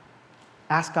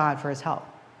 Ask God for his help.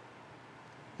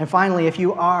 And finally, if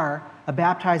you are a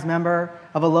baptized member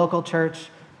of a local church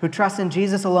who trusts in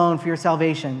Jesus alone for your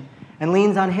salvation and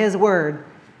leans on his word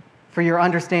for your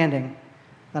understanding,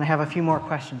 then I have a few more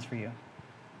questions for you.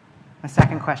 My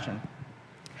second question: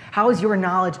 how is your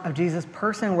knowledge of Jesus'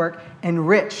 person and work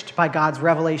enriched by God's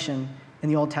revelation in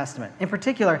the Old Testament? In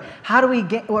particular,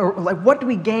 what do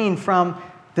we gain from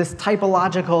this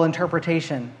typological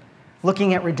interpretation,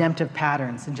 looking at redemptive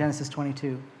patterns in Genesis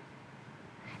 22?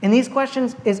 In these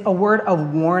questions is a word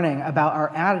of warning about our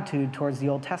attitude towards the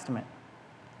Old Testament.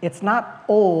 It's not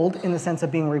old in the sense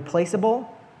of being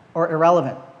replaceable or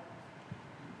irrelevant.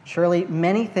 Surely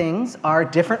many things are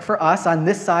different for us on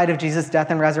this side of Jesus' death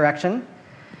and resurrection,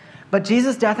 but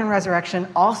Jesus' death and resurrection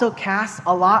also casts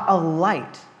a lot of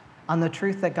light on the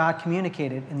truth that God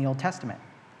communicated in the Old Testament.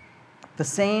 The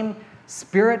same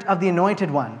Spirit of the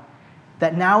Anointed One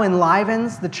that now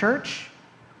enlivens the church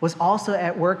was also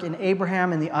at work in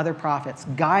Abraham and the other prophets,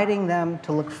 guiding them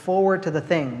to look forward to the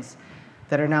things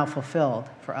that are now fulfilled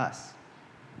for us.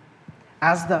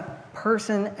 As the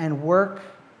person and work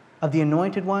of the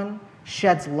Anointed One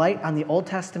sheds light on the Old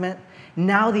Testament,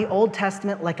 now the Old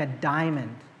Testament, like a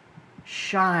diamond,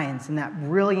 shines in that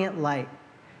brilliant light.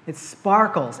 It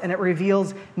sparkles and it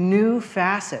reveals new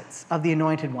facets of the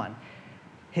Anointed One.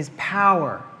 His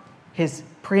power, his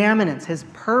preeminence, his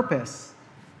purpose,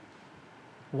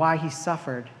 why he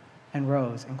suffered and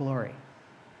rose in glory.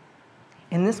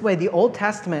 In this way, the Old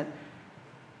Testament,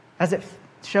 as it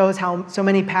shows how so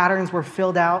many patterns were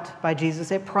filled out by Jesus,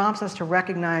 it prompts us to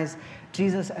recognize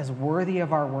Jesus as worthy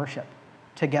of our worship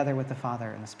together with the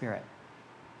Father and the Spirit.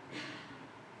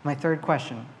 My third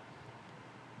question: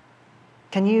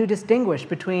 can you distinguish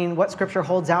between what Scripture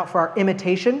holds out for our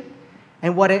imitation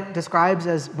and what it describes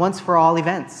as once-for-all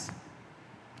events?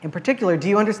 In particular, do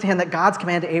you understand that God's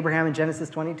command to Abraham in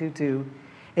Genesis 22:2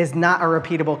 is not a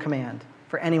repeatable command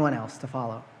for anyone else to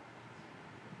follow?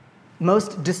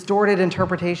 Most distorted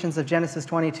interpretations of Genesis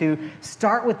 22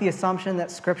 start with the assumption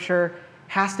that Scripture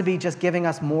has to be just giving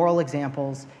us moral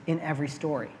examples in every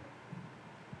story.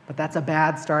 But that's a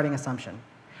bad starting assumption.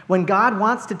 When God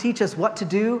wants to teach us what to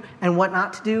do and what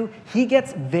not to do, he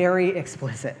gets very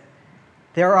explicit.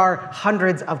 There are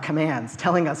hundreds of commands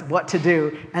telling us what to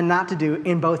do and not to do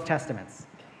in both Testaments.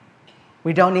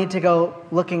 We don't need to go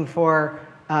looking for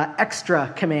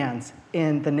extra commands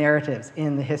in the narratives,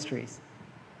 in the histories.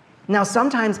 Now,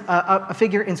 sometimes a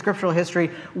figure in scriptural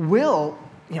history will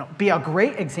be a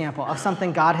great example of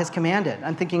something God has commanded.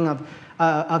 I'm thinking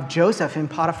of Joseph in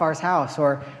Potiphar's house,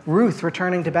 or Ruth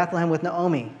returning to Bethlehem with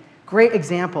Naomi. Great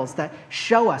examples that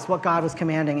show us what God was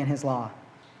commanding in his law.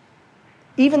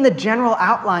 Even the general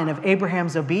outline of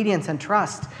Abraham's obedience and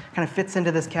trust kind of fits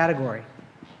into this category.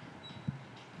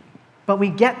 But we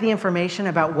get the information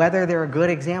about whether they're a good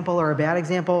example or a bad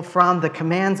example from the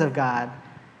commands of God,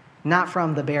 not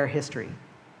from the bare history.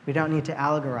 We don't need to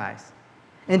allegorize.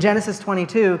 In Genesis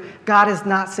 22, God is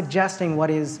not suggesting what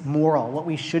is moral, what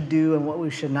we should do and what we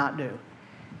should not do.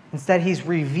 Instead, he's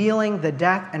revealing the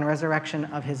death and resurrection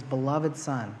of his beloved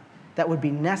Son that would be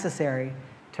necessary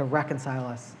to reconcile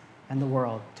us and the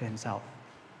world to himself.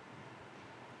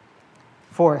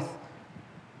 Fourth,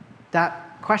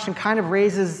 that question kind of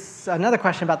raises another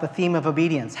question about the theme of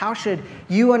obedience. How should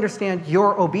you understand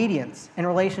your obedience in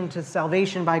relation to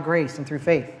salvation by grace and through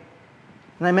faith?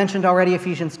 And I mentioned already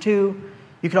Ephesians 2.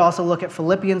 You could also look at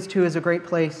Philippians 2 as a great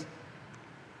place.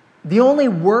 The only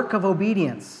work of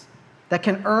obedience that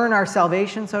can earn our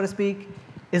salvation, so to speak,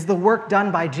 is the work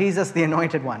done by Jesus, the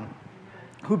Anointed One,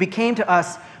 who became to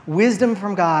us wisdom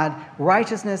from God,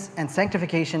 righteousness and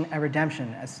sanctification and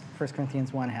redemption, as 1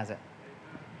 Corinthians 1 has it.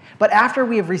 But after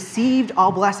we have received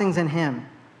all blessings in him,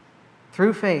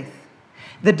 through faith,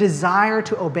 the desire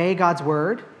to obey God's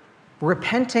word,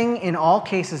 repenting in all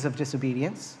cases of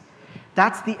disobedience,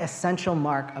 that's the essential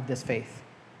mark of this faith.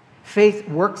 Faith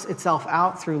works itself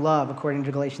out through love, according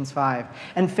to Galatians 5.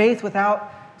 And faith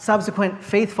without subsequent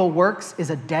faithful works is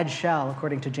a dead shell,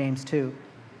 according to James 2.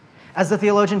 As the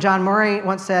theologian John Murray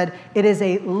once said, it is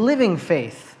a living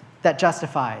faith that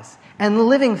justifies, and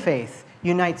living faith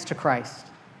unites to Christ.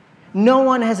 No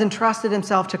one has entrusted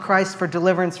himself to Christ for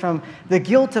deliverance from the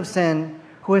guilt of sin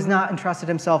who has not entrusted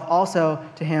himself also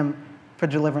to him for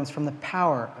deliverance from the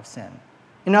power of sin.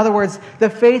 In other words, the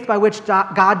faith by which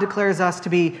God declares us to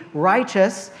be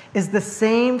righteous is the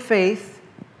same faith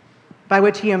by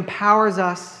which he empowers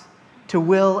us to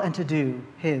will and to do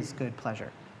his good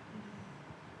pleasure.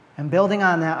 And building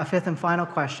on that, a fifth and final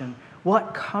question: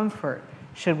 what comfort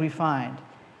should we find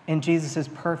in Jesus'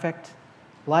 perfect,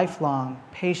 lifelong,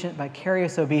 patient,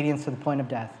 vicarious obedience to the point of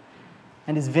death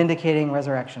and his vindicating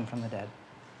resurrection from the dead?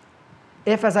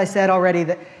 If, as I said already,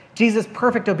 that Jesus'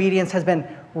 perfect obedience has been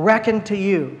reckoned to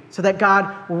you so that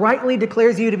God rightly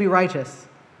declares you to be righteous,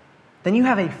 then you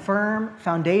have a firm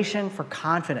foundation for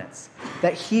confidence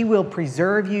that he will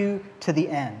preserve you to the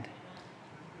end.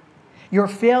 Your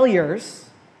failures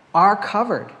are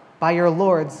covered by your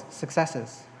Lord's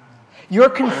successes. Your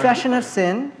confession of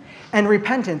sin and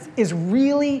repentance is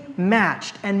really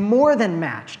matched and more than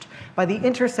matched by the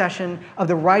intercession of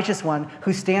the righteous one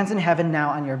who stands in heaven now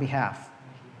on your behalf.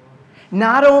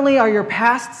 Not only are your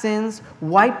past sins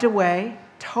wiped away,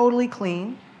 totally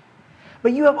clean,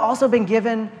 but you have also been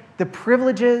given the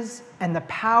privileges and the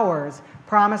powers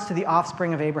promised to the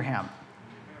offspring of Abraham.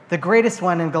 The greatest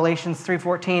one in Galatians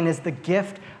 3:14 is the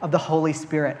gift of the Holy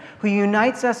Spirit, who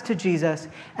unites us to Jesus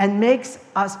and makes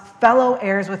us fellow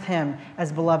heirs with him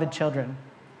as beloved children.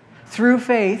 Through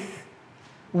faith,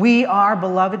 we are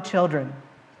beloved children,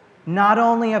 not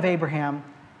only of Abraham,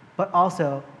 but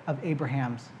also of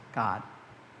Abraham's God.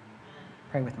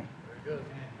 Pray with me. Very good.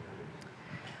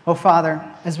 Oh, Father,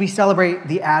 as we celebrate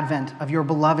the advent of your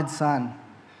beloved Son,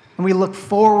 and we look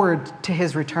forward to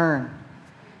his return,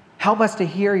 help us to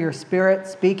hear your Spirit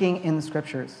speaking in the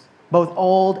Scriptures, both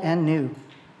old and new.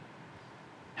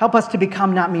 Help us to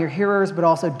become not mere hearers, but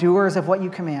also doers of what you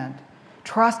command,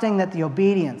 trusting that the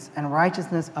obedience and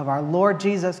righteousness of our Lord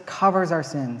Jesus covers our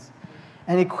sins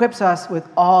and equips us with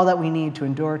all that we need to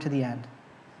endure to the end.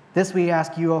 This we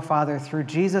ask you, O Father, through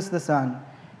Jesus the Son,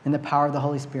 in the power of the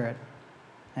Holy Spirit.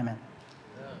 Amen.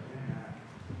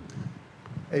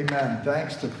 Amen.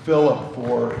 Thanks to Philip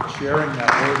for sharing that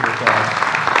word with us.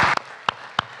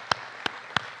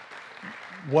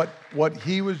 What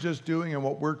he was just doing and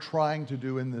what we're trying to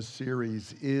do in this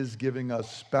series is giving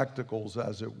us spectacles,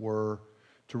 as it were,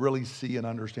 to really see and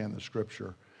understand the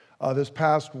Scripture. This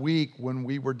past week, when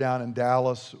we were down in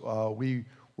Dallas, we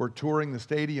were touring the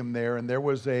stadium there, and there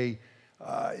was in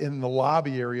the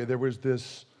lobby area, there was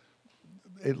this,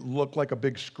 it looked like a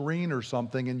big screen or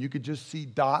something, and you could just see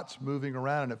dots moving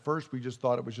around. And at first, we just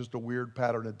thought it was just a weird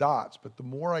pattern of dots. But the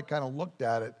more I kind of looked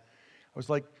at it, I was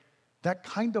like, that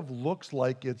kind of looks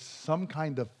like it's some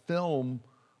kind of film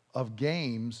of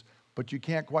games, but you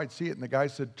can't quite see it. And the guy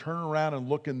said, turn around and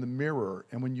look in the mirror.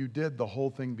 And when you did, the whole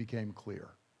thing became clear.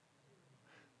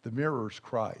 The mirror's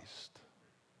Christ.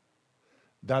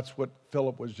 That's what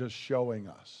Philip was just showing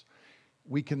us.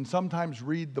 We can sometimes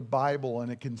read the Bible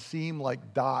and it can seem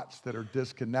like dots that are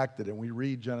disconnected. And we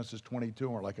read Genesis 22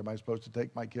 and we're like, am I supposed to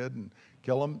take my kid and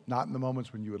kill him? Not in the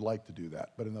moments when you would like to do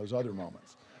that, but in those other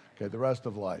moments. Okay, the rest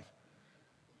of life.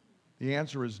 The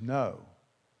answer is no.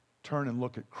 Turn and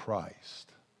look at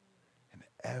Christ. And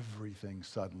everything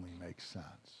suddenly makes sense.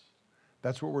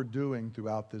 That's what we're doing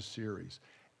throughout this series.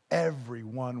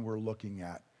 Everyone we're looking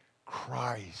at,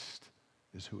 Christ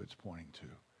is who it's pointing to.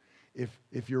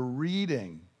 If you're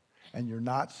reading and you're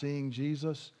not seeing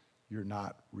Jesus, you're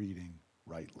not reading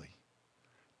rightly.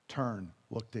 Turn,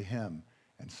 look to him,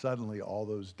 and suddenly all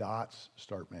those dots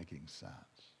start making sense.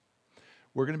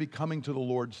 We're going to be coming to the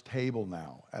Lord's table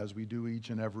now, as we do each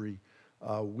and every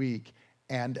week.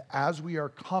 And as we are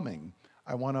coming,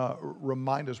 I want to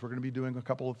remind us we're going to be doing a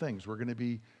couple of things. We're going to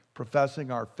be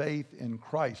professing our faith in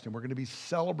Christ, and we're going to be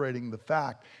celebrating the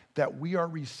fact that we are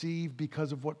received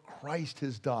because of what Christ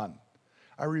has done.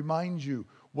 I remind you,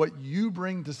 what you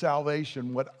bring to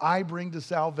salvation, what I bring to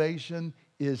salvation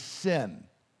is sin,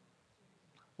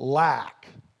 lack,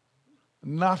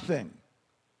 nothing.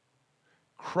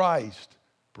 Christ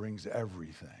brings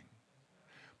everything.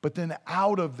 But then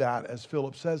out of that, as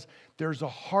Philip says, there's a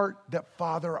heart that,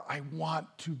 Father, I want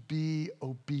to be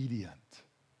obedient.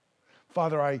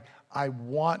 Father, I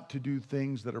want to do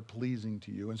things that are pleasing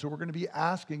to you. And so we're going to be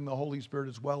asking the Holy Spirit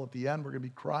as well at the end. We're going to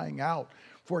be crying out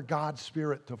for God's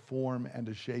Spirit to form and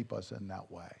to shape us in that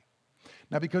way.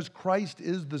 Now, because Christ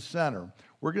is the center,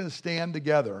 we're going to stand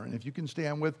together. And if you can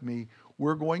stand with me,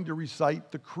 we're going to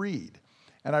recite the creed.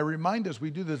 And I remind us,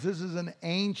 we do this. This is an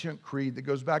ancient creed that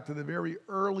goes back to the very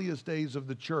earliest days of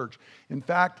the church. In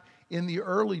fact, in the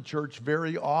early church,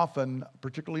 very often,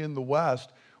 particularly in the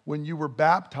West, when you were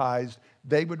baptized,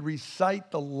 they would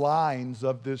recite the lines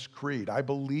of this creed. I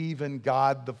believe in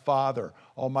God the Father,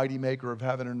 almighty maker of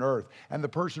heaven and earth. And the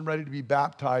person ready to be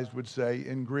baptized would say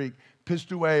in Greek,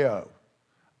 pisteuo,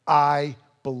 I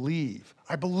believe.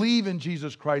 I believe in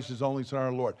Jesus Christ, his only Son,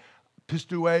 our Lord.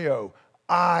 Pisteuo,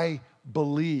 I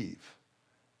believe.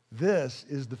 This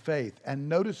is the faith. And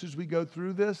notice as we go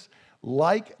through this,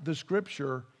 like the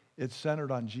scripture, it's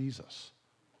centered on Jesus.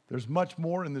 There's much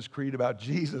more in this creed about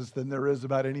Jesus than there is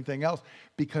about anything else,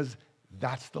 because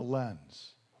that's the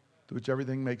lens to which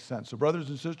everything makes sense. So brothers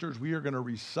and sisters, we are going to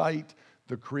recite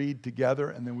the creed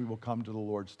together, and then we will come to the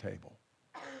Lord's table.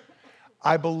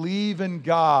 I believe in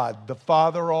God, the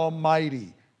Father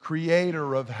Almighty,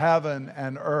 creator of heaven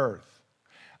and earth.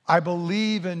 I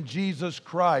believe in Jesus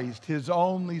Christ, his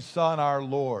only Son, our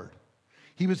Lord.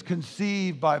 He was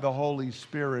conceived by the Holy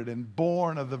Spirit and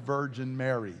born of the Virgin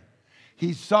Mary.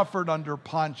 He suffered under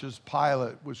Pontius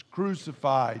Pilate, was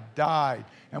crucified, died,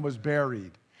 and was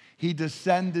buried. He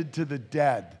descended to the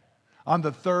dead. On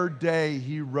the third day,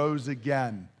 he rose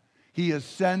again. He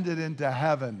ascended into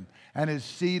heaven and is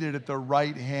seated at the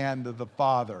right hand of the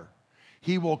Father.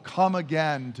 He will come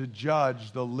again to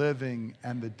judge the living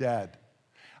and the dead.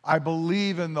 I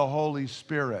believe in the Holy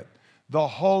Spirit, the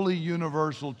holy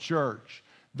universal church,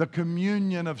 the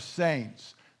communion of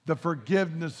saints, the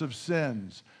forgiveness of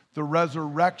sins, the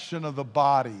resurrection of the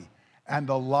body, and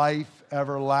the life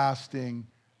everlasting.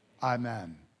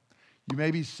 Amen. You may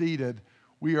be seated.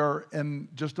 We are, in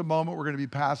just a moment, we're going to be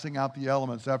passing out the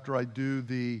elements after I do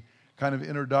the kind of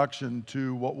introduction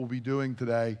to what we'll be doing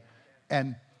today.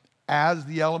 And as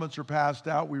the elements are passed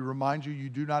out, we remind you, you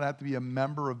do not have to be a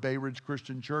member of Bay Ridge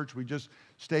Christian Church. We just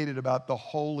stated about the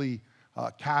holy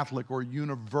Catholic or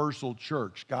universal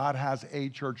church. God has a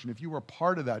church, and if you are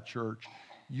part of that church,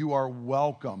 you are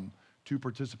welcome to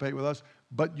participate with us,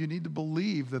 but you need to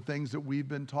believe the things that we've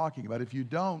been talking about. If you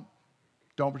don't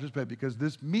participate, because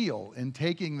this meal and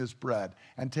taking this bread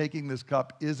and taking this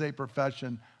cup is a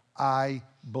profession. I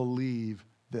believe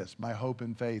this. My hope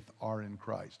and faith are in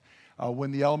Christ.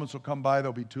 When the elements will come by,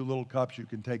 there'll be two little cups. You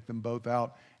can take them both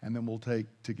out, and then we'll take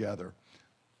together.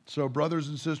 So brothers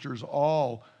and sisters,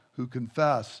 all who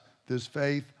confess this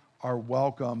faith are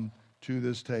welcome to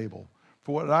this table.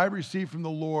 For what I received from the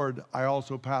Lord, I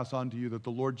also pass on to you, that the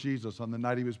Lord Jesus, on the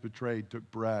night he was betrayed, took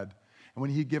bread. And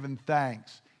when he had given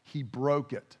thanks, he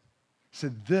broke it. He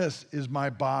said, this is my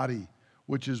body,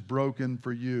 which is broken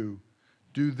for you.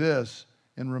 Do this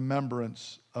in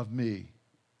remembrance of me.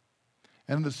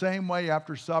 And in the same way,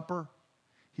 after supper,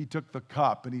 he took the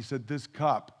cup, and he said, this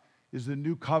cup is the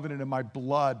new covenant in my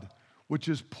blood, which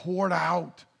is poured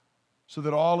out so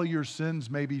that all of your sins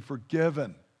may be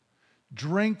forgiven.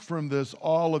 Drink from this,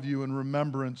 all of you, in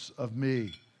remembrance of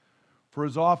me. For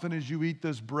as often as you eat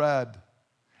this bread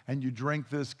and you drink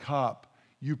this cup,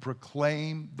 you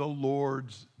proclaim the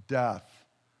Lord's death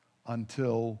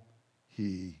until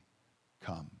he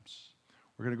comes.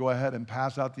 We're going to go ahead and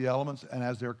pass out the elements, and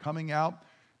as they're coming out,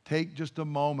 take just a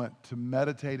moment to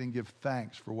meditate and give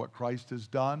thanks for what Christ has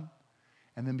done,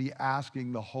 and then be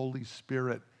asking the Holy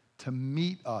Spirit to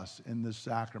meet us in this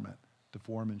sacrament to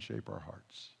form and shape our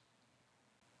hearts.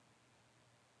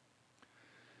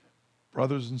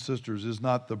 Brothers and sisters, is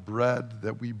not the bread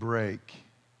that we break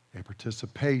a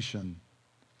participation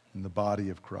in the body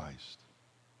of Christ?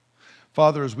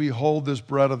 Father, as we hold this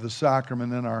bread of the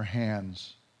sacrament in our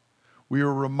hands, we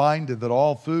are reminded that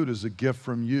all food is a gift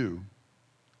from you.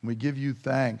 And we give you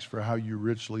thanks for how you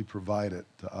richly provide it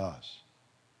to us.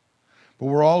 But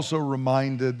we're also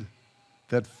reminded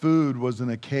that food was an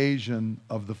occasion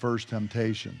of the first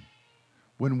temptation,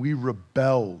 when we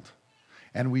rebelled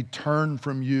and we turned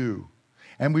from you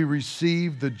and we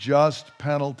received the just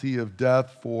penalty of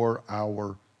death for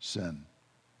our sin.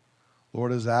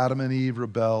 Lord, as Adam and Eve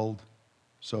rebelled,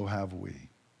 so have we.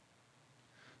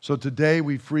 So today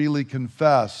we freely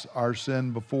confess our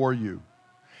sin before you,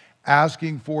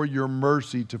 asking for your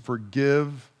mercy to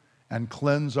forgive and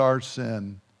cleanse our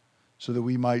sin so that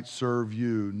we might serve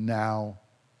you now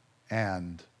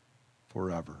and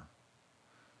forever.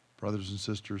 Brothers and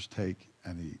sisters, take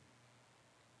and eat.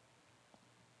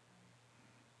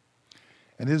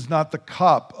 And is not the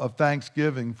cup of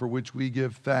thanksgiving for which we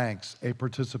give thanks a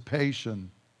participation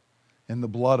in the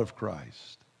blood of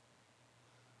Christ?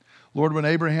 Lord, when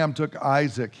Abraham took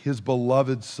Isaac, his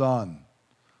beloved son,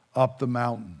 up the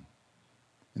mountain,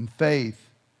 in faith,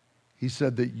 he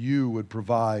said that you would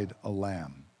provide a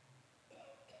lamb.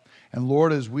 And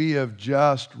Lord, as we have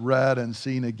just read and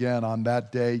seen again, on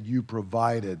that day you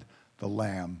provided the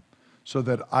lamb so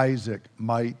that Isaac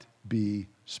might be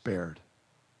spared.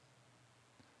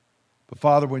 But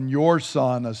Father, when your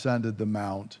son ascended the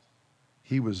mount,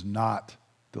 he was not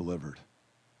delivered.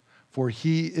 For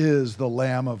he is the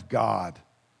Lamb of God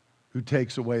who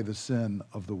takes away the sin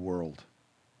of the world.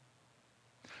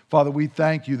 Father, we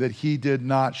thank you that he did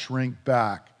not shrink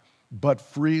back, but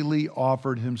freely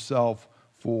offered himself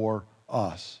for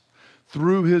us.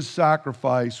 Through his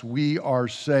sacrifice, we are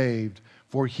saved,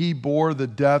 for he bore the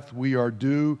death we are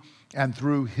due, and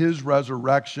through his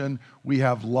resurrection, we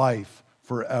have life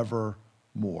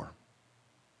forevermore.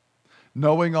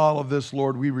 Knowing all of this,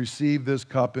 Lord, we receive this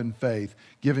cup in faith,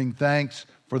 giving thanks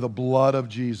for the blood of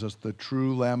Jesus, the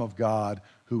true Lamb of God,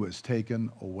 who has taken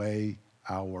away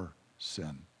our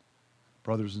sin.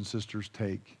 Brothers and sisters,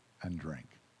 take and drink.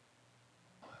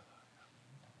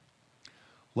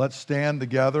 Let's stand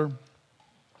together.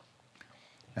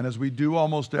 And as we do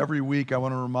almost every week, I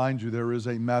want to remind you there is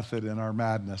a method in our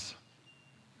madness.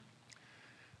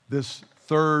 This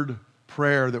third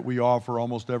prayer that we offer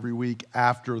almost every week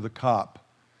after the cup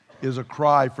is a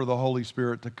cry for the Holy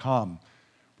Spirit to come.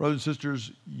 Brothers and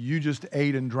sisters, you just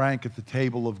ate and drank at the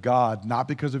table of God, not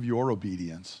because of your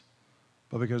obedience,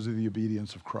 but because of the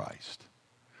obedience of Christ.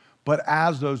 But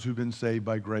as those who've been saved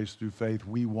by grace through faith,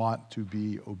 we want to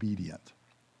be obedient.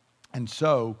 And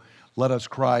so let us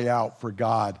cry out for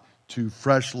God to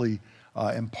freshly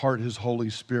impart his Holy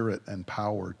Spirit and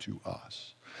power to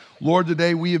us. Lord,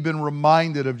 today we have been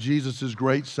reminded of Jesus'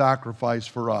 great sacrifice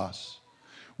for us.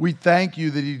 We thank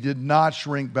you that he did not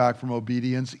shrink back from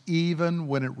obedience, even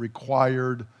when it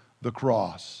required the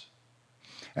cross.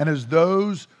 And as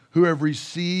those who have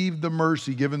received the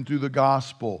mercy given through the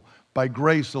gospel, by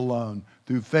grace alone,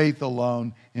 through faith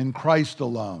alone, in Christ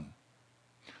alone,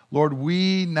 Lord,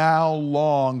 we now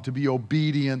long to be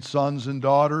obedient sons and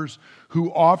daughters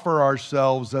who offer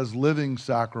ourselves as living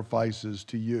sacrifices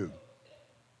to you.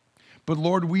 But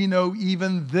Lord, we know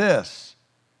even this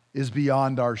is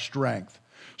beyond our strength.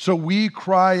 So we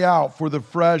cry out for the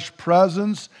fresh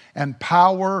presence and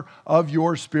power of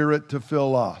your Spirit to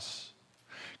fill us.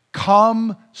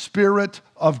 Come, Spirit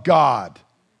of God,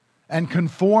 and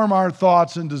conform our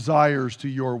thoughts and desires to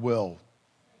your will.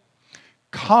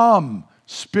 Come,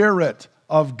 Spirit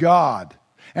of God,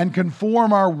 and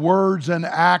conform our words and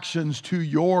actions to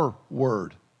your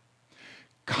word.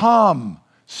 Come,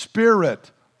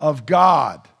 Spirit of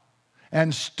God,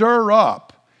 and stir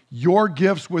up your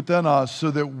gifts within us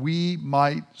so that we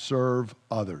might serve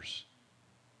others.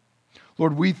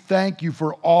 Lord, we thank you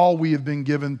for all we have been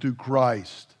given through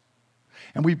Christ.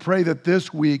 And we pray that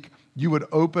this week you would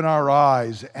open our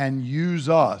eyes and use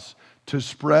us to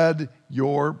spread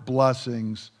your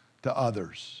blessings to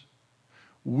others.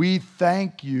 We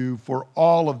thank you for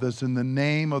all of this in the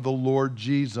name of the Lord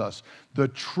Jesus, the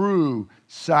true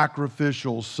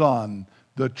sacrificial Son,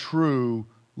 the true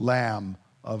Lamb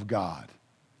of God.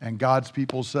 And God's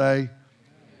people say,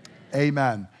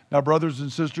 Amen. Now, brothers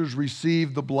and sisters,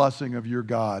 receive the blessing of your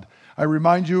God. I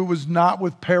remind you, it was not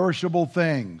with perishable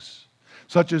things,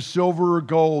 such as silver or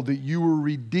gold, that you were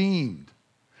redeemed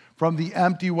from the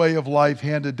empty way of life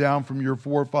handed down from your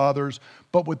forefathers,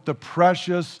 but with the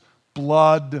precious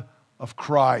blood of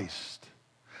Christ,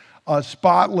 a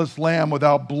spotless lamb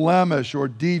without blemish or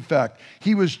defect.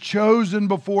 He was chosen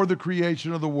before the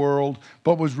creation of the world,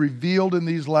 but was revealed in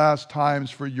these last times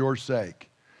for your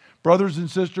sake. Brothers and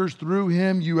sisters, through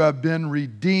him you have been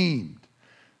redeemed,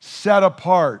 set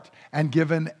apart, and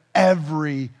given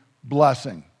every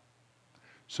blessing.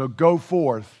 So go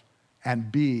forth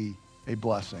and be a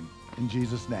blessing. In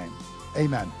Jesus' name,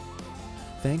 amen.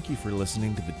 Thank you for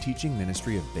listening to the teaching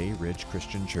ministry of Bay Ridge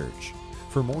Christian Church.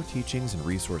 For more teachings and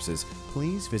resources,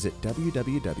 please visit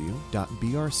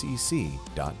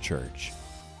www.brcc.church.